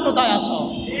তুমি নগ্নতায় আছো,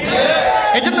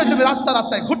 এজন্যই তুমি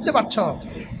রাস্তায় ঘুরতে পারছো।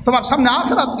 তোমার সামনে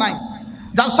আখিরাত নাই।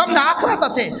 যার সামনে আখিরাত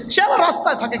আছে সে আবার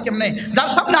রাস্তায় থাকে কেমনে? যার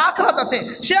সামনে আখিরাত আছে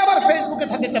সে আবার ফেসবুকে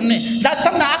থাকে কেমনে? যার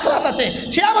সামনে আখিরাত আছে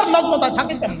সে আবার নগ্নতায়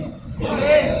থাকে কেমনে?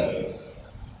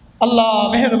 আল্লাহ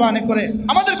মেহেরবানি করে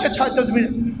আমাদেরকে 6 তসবিহ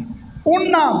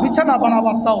উন্না বিছানা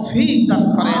বানাবার তৌফিক দান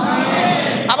করেন।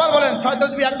 আবার বলেন 6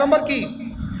 তসবিহ 1 নম্বর কি?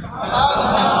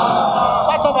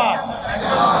 কতবার?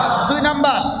 2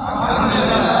 নম্বর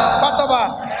কতবার?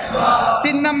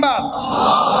 3 নম্বর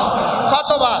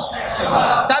কতবার?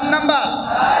 4 নম্বর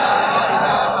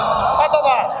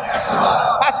কতবার?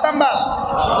 5 নম্বর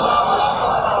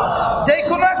যেই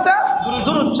কোনো একটা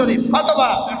দুরূদ শরীফ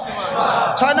কতবার?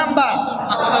 6 নম্বর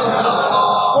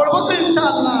পড়বো তো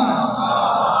ইনশাআল্লাহ।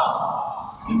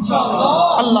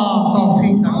 আল্লাহ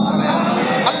তৌফিক দান করেন,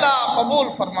 আল্লাহ কবুল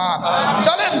ফরমান।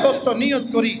 চলেন দোস্ত নিয়ত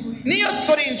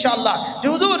করি ইনশাআল্লাহ যে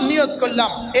হুজুর নিয়ত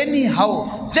করলাম এনি হাউ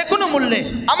যে কোনো মূল্যে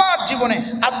আমার জীবনে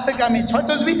আজ থেকে আমি 6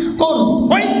 তসবিহ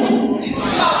করবই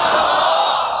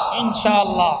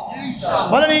ইনশাআল্লাহ।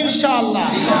 বলেন ইনশাআল্লাহ।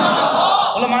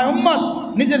 উলামায়ে উম্মত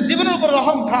নিজের জীবনের উপর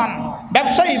রহম খান,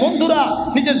 ব্যবসায়ী বন্ধুরা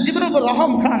নিজের জীবনের উপর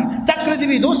রহম খান,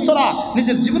 চাকরিজীবী দোস্তরা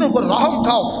নিজের জীবনের উপর রহম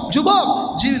খাও, যুবক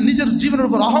নিজের জীবনের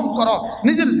উপর রহম করো,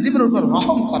 নিজের জীবনের উপর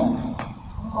রহম করো।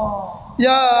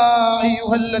 ইয়া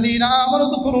আইয়ুহাল্লাযীনা আমানু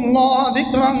যকুরুল্লাহা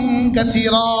যিকরান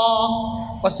কাসীরা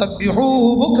وسبحوه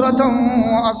بكرة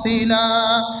وأصيلا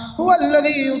هو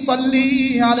الذي يصلي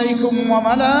عليكم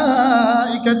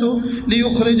وملائكته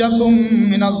ليخرجكم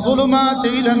من الظلمات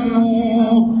إلى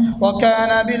النور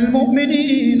وكان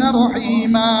بالمؤمنين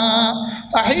رحيما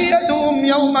تحيتهم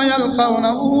يوم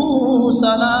يلقونه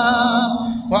سلام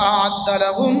وأعد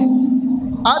لهم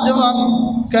أجرا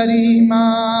كريما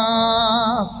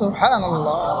سبحان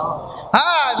الله।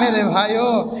 हाँ मेरे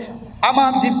भाइयों,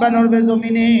 আমার জিব্বা নড়বে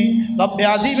জমিনে, রব্বে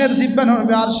আজিমের জিব্বা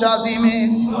নড়বে আরশে আজিমে।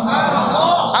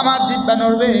 আমার জিব্বা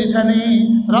নড়বে এখানে,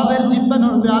 রবের জিব্বা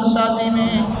নড়বে আরশে আজিমে।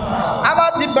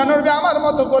 আমার জিব্বা নড়বে আমার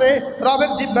মতো করে,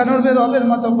 রবের জিব্বা নড়বে রবের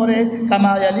মতো করে।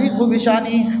 কামা ইয়ালিকু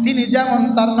বিশানি, তিনি যেমন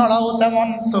তার নড়াও তেমন।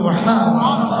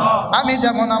 সুবহানাল্লাহ। আমি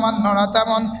যেমন আমার নড়া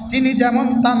তেমন, তিনি যেমন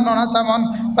তার নড়া তেমন।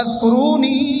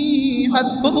 ফাযকুরুনি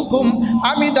আযকুরকুম,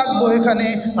 আমি ডাকবো এখানে,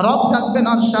 রব ডাকবেন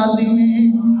আরশে আজিমে।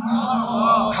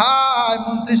 হায়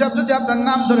মন্ত্রী সাহেব যদি আপনার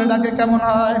নাম ধরে ডাকে কেমন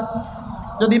হয়?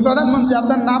 যদি প্রধানমন্ত্রী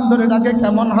আপনার নাম ধরে ডাকে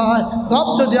কেমন হয়? রব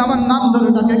যদি আমার নাম ধরে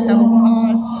ডাকে কেমন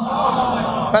হয়?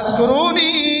 ফাযকুরুনি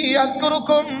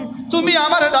আযকুরকুম, তুমি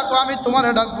আমারে ডাকো আমি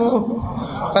তোমারে ডাকবো।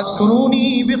 ফাযকুরুনি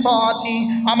বিতাআতি,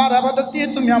 আমার ইবাদত দিয়ে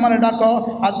তুমি আমারে ডাকো।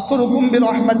 আযকুরকুম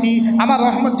বিরহমাতি, আমার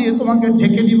রহমত দিয়ে তোমাকে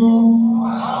ঢেকে দিব।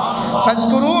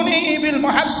 ফাযকুরুনি বিল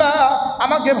মুহাব্বা,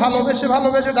 আমাকে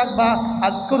ভালোবেসে ডাকবা।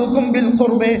 আযকুরকুম বিল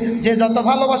কুরবে, যে যত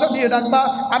ভালোবাসা দিয়ে ডাকবা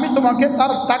আমি তোমাকে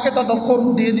তাকে তত কুরব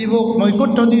দিয়ে দিব,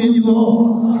 নৈকট্য দিয়ে দিব।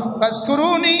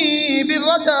 ফাযকুরুনি বির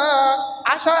রাজা,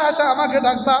 আশা আমাকে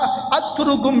ডাকবা।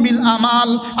 আযকুরকুম বিল আমাল,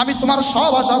 আমি তোমার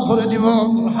সব আশা ভরে দিব।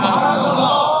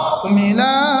 তুমি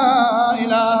লা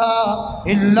ইলাহা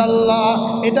ইল্লাল্লাহ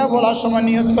এটা বলার সময়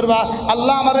নিয়ত করবা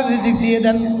আল্লাহ আমার রিজিক দিয়ে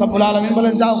দেন। রব্বুল আলামিন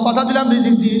বলেন যাও কথা দিলাম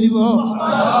রিজিক দিয়ে দিব।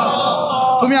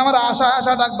 তুমি আমার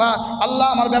আশা ডাকবা আল্লাহ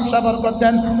আমার ব্যবসা বরকত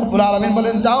দেন। রব্বুল আলামিন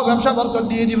বলেন যাও ব্যবসা বরকত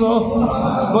দিয়ে দিব।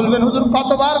 বলবেন হুজুর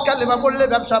কতবার কালেমা পড়লে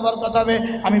ব্যবসা বরকত হবে?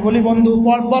 আমি বলি বন্ধু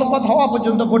বরকত হওয়া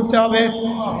পর্যন্ত পড়তে হবে।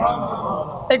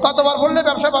 এই কতবার পড়লে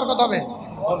ব্যবসা বরকত হবে?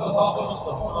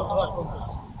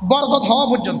 বরকত হওয়া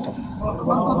পর্যন্ত।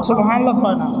 সুবহানাল্লাহ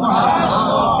কয় না।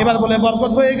 এবার বলে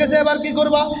বরকত হয়ে গেছে, এবার কি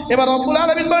করবা? এবার রব্বুল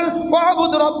আলামিন বলেন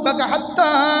ওয়াবুদ রাব্বাকা হাত্তা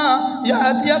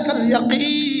ইয়াতিয়াকাল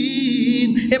ইয়াকিন।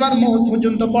 এবার মওত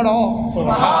পর্যন্ত পড়ো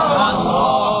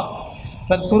সুবহানাল্লাহ।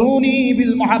 ফাযকুরুনি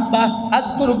বিল মুহাব্বা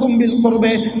আযকুরুকুম বিল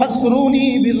কুরবে ফাযকুরুনি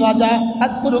বিল রাজা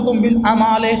আযকুরুকুম বিল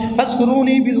আমালে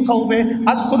ফাযকুরুনি বিল খাউফে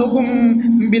আযকুরুকুম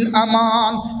বিল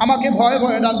আমান। আমাকে ভয়ে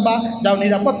ভয়ে ডাকবা, যাও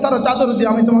নিরাপত্তার চাদর দিয়ে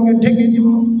আমি তোমাকে ঢেকে দিব।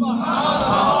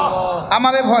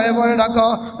 আমারে ভয়ে ভয়ে ডাকো,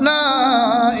 লা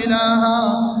ইলাহা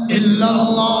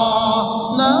ইল্লাল্লাহ,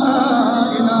 লা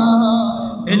ইলাহা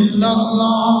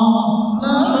ইল্লাল্লাহ,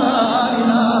 লা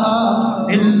ইলাহা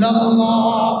ইল্লাল্লাহ।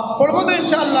 পড়বো তো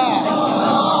ইনশাআল্লাহ।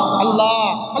 আল্লাহ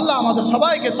আল্লাহ আমাদের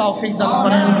সবাইকে তৌফিক দান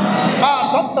করেন। 5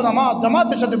 ওয়াক্ত নামাজ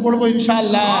জামাতের সাথে পড়বো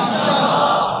ইনশাআল্লাহ।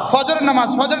 ফজরের নামাজ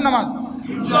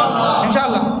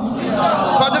ইনশাআল্লাহ।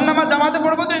 ফজর নামাজ জামাতে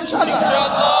পড়বো তো ইনশাআল্লাহ।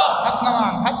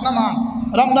 হাত নামান।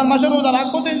 রমজান মাসে রোজা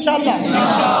রাখবো তো ইনশাআল্লাহ।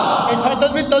 এই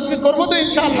 6 তসবিহ করবো তো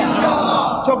ইনশাআল্লাহ।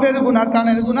 চোখের গুনাহ,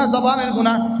 কানের গুনাহ, জবানের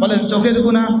গুনাহ, বলেন চোখের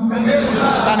গুনাহ,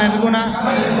 কানের গুনাহ,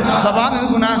 জবানের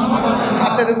গুনাহ,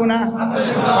 হাতের গুনাহ,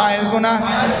 পায়ের গুনাহ,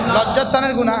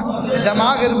 লজ্জাস্থানের গুনাহ,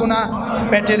 দিমাগের গুনাহ,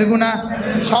 পেটের গুনাহ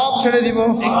সব ছেড়ে দিব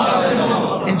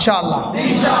ইনশাআল্লাহ।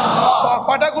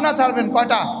 কয়টা গুনাহ ছাড়বেন?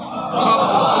 কয়টা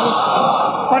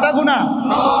গুনাহ?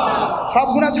 সব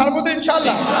গুনাহ ছাড়বো তো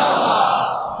ইনশাআল্লাহ।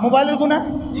 মোবাইলের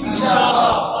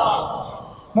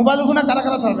গুনাহ কারা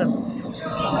কারা ছাড়বেন?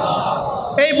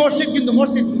 এই মসজিদ কিন্তু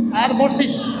মসজিদ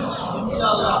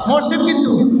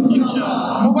কিন্তু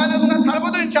মোবাইলের গুনাহ ছাড়বো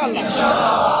তো ইনশাআল্লাহ।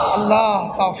 আল্লাহ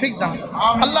তৌফিক দান,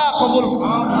 আল্লাহ কবুল।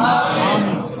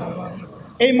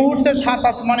 এই মুহূর্তে 7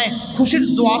 আসমানে খুশির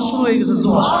জোয়ার শুরু হয়ে গেছে,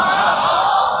 জোয়ার।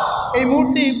 এই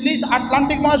মুহূর্তে ইবলিস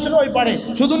আটলান্টিক মহাসাগরের ওই পারে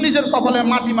শুধু নিজের কপালে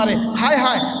মাটি মারে, হায়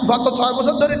হায় গত 6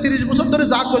 বছর ধরে 30 বছর ধরে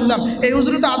যা করলাম এই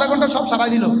হুজুরে তো আধা ঘন্টা সব সারাই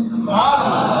দিল।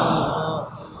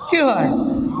 কি হয়?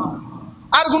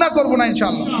 আর গুনাহ করবো না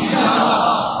ইনশাআল্লাহ।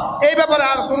 এই ব্যাপারে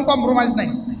আর কোনো কম্প্রোমাইজ নাই,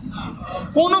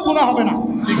 কোনো গুনাহ হবে না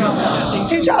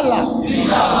ইনশাআল্লাহ।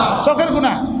 চোখের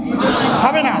গুনাহ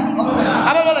হবে না।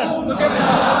 আবার বলেন,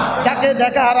 যাকে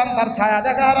দেখা হারাম তার ছায়া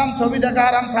দেখা হারাম, ছবি দেখা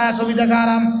হারাম, ছায়া ছবি দেখা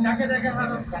হারাম।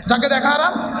 যাকে দেখা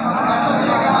হারাম,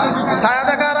 ছায়া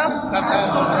দেখা হারাম,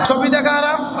 ছবি দেখা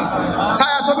হারাম,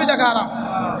 ছায়া ছবি দেখা হারাম।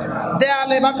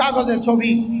 দেয়ালে বা কাগজে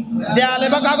ছবি, দেয়ালে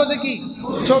বা কাগজে কি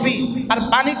ছবি, আর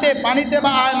পানিতে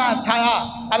বা আয়না ছায়া,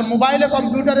 আর মোবাইলে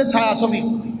কম্পিউটারে ছায়া ছবি।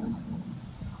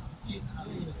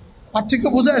 পার্থক্য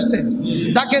বুঝে আসছে?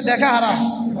 যাকে দেখা হারাম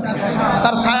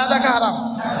তার ছায়া দেখা হারাম,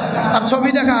 তার ছবি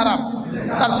দেখা হারাম,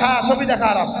 তার ছায়া ছবি দেখা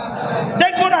হারাম।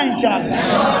 দেখবো না ইনশাআল্লাহ।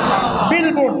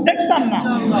 বিলবোর্ড দেখতাম না,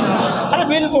 আরে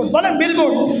বিলবোর্ড বলেন,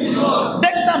 বিলবোর্ড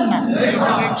দেখতাম না,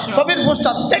 ছবির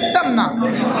পোস্টার দেখতাম না,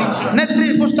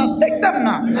 নেত্রীর পোস্টার দেখতাম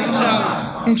না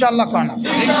ইনশাআল্লাহ। কয় না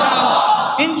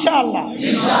ইনশাআল্লাহ।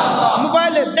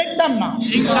 মোবাইলে দেখতাম না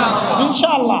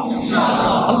ইনশাআল্লাহ।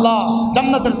 আল্লাহ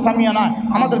জান্নাতের সামিয়ানা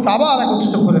আমাদেরকে আবার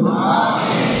একত্রিত করে দেন।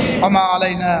 ওমা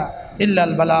আলাইনা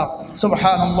ইল্লাল বালাগ।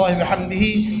 সুবহানাল্লাহি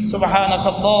বিহামদিহি,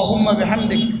 সুবহানাকাল্লাহুম্মা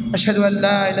বিহামদিক, আশহাদু আল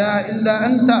লা ইলাহা ইল্লা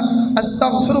আনতা,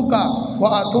 আস্তাগফিরুকা ওয়া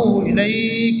আতুবু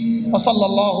ইলাইক। ওয়া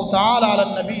সাল্লাল্লাহু তাআলা আলা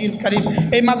নবিয়িল কারীম।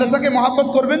 এই মাদ্রাসাকে মহব্বত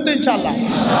করবেন তো ইনশাআল্লাহ।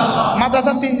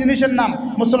 মাদ্রাসা 3 জিনিসের নাম: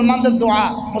 মুসলমানদের দোয়া,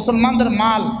 মুসলমানদের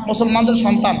মাল, মুসলমানদের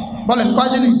সন্তান। বলেন কয়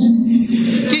জিনিস?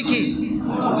 কি কি?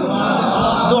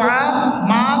 দোয়া,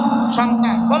 মাল,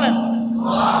 সন্তান। বলেন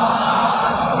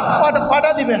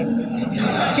কয়টা দিবেন?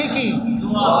 কি কি?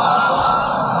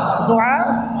 দোয়া,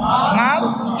 মাল,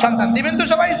 সন্তান দিবেন তো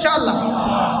সবাই ইনশাআল্লাহ।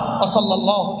 ওয়া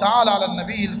সাল্লাল্লাহু তাআলা আলা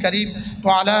নবিয়িল কারীম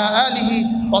ওয়া আলা আলিহি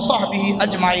ওয়া সাহবিহি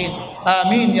আজমাইন।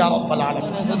 آمين يا رب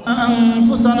العالمين.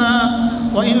 أنفسنا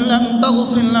وإن لم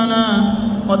تغفر لنا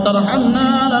وترحمنا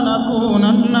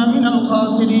لنكونن من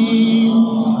الخاسرين.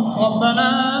 ربنا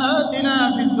آتنا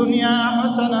في الدنيا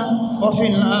حسنة وفي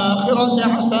الآخرة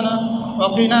حسنة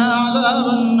وقنا عذاب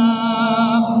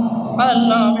النار.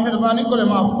 আল্লাহ মেহেরবানি করে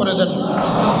মাফ করে দেন,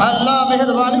 আল্লাহ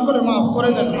মেহেরবানি করে মাফ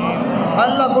করে দেন,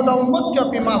 আল্লাহ গোটা উম্মতকে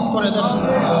আপনি মাফ করে দেন,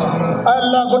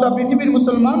 আল্লাহ গোটা পৃথিবীর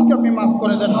মুসলমানকে আপনি মাফ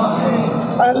করে দেন,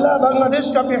 আল্লাহ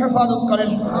বাংলাদেশকে আপনি হেফাজত করেন,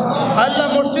 আল্লাহ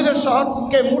মসজিদের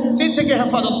শহরকে মূর্তি থেকে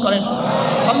হেফাজত করেন,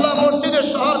 আল্লাহ মসজিদের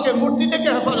শহরকে মূর্তি থেকে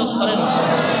হেফাজত করেন,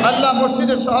 আল্লাহ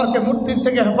মসজিদের শহরকে মূর্তির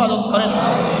থেকে হেফাজত করেন,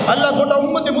 আল্লাহ গোটা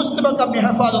উম্মতে মুসলিমাকে আপনি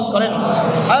হেফাজত করেন।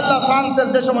 আল্লাহ ফ্রান্সের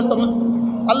যে সমস্ত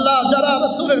আল্লাহ যারা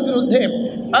রাসূলের বিরুদ্ধে,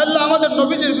 আল্লাহ আমাদের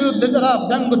নবীদের বিরুদ্ধে যারা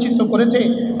ব্যঙ্গচিত্র করেছে,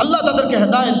 আল্লাহ তাদেরকে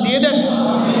হেদায়েত দিয়ে দেন।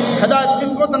 হেদায়েত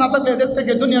কিসমত না থাকলে এদের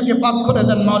থেকে দুনিয়াকে পাক করে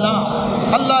দেন মওলা।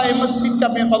 আল্লাহ এই মসজিদকে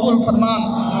আপনি কবুল ফরমান,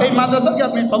 এই মাদ্রাসাকে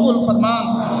আপনি কবুল ফরমান।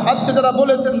 আজকে যারা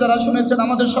বলেছেন, যারা শুনেছেন,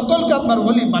 আমাদের সকলকে আপনার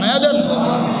ওলি বানায়া দেন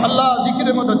আল্লাহ।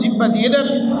 জিকিরের মতো জিহ্বা দিয়ে দেন,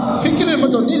 ফিকিরের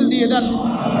মতো দিল দিয়ে দেন,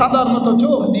 কাদার মতো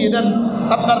চোখ দিয়ে দেন,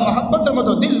 আপনার মহব্বতের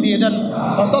মতো দিল দিয়ে দেন।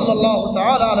 ওয়া সাল্লাল্লাহু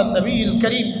তাআলা আলা নবিয়িল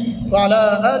কারীম ওয়া আলা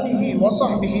আলিহি ওয়া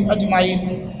সাহবিহি আজমাইন।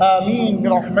 আমিন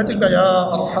বিরহমাতিকা ইয়া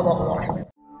আরহামার রাহিমিন।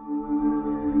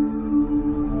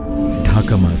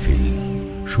 ঢাকা মাহফিল,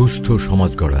 সুস্থ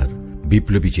সমাজ গড়ার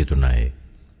বিপ্লবী চেতনায়।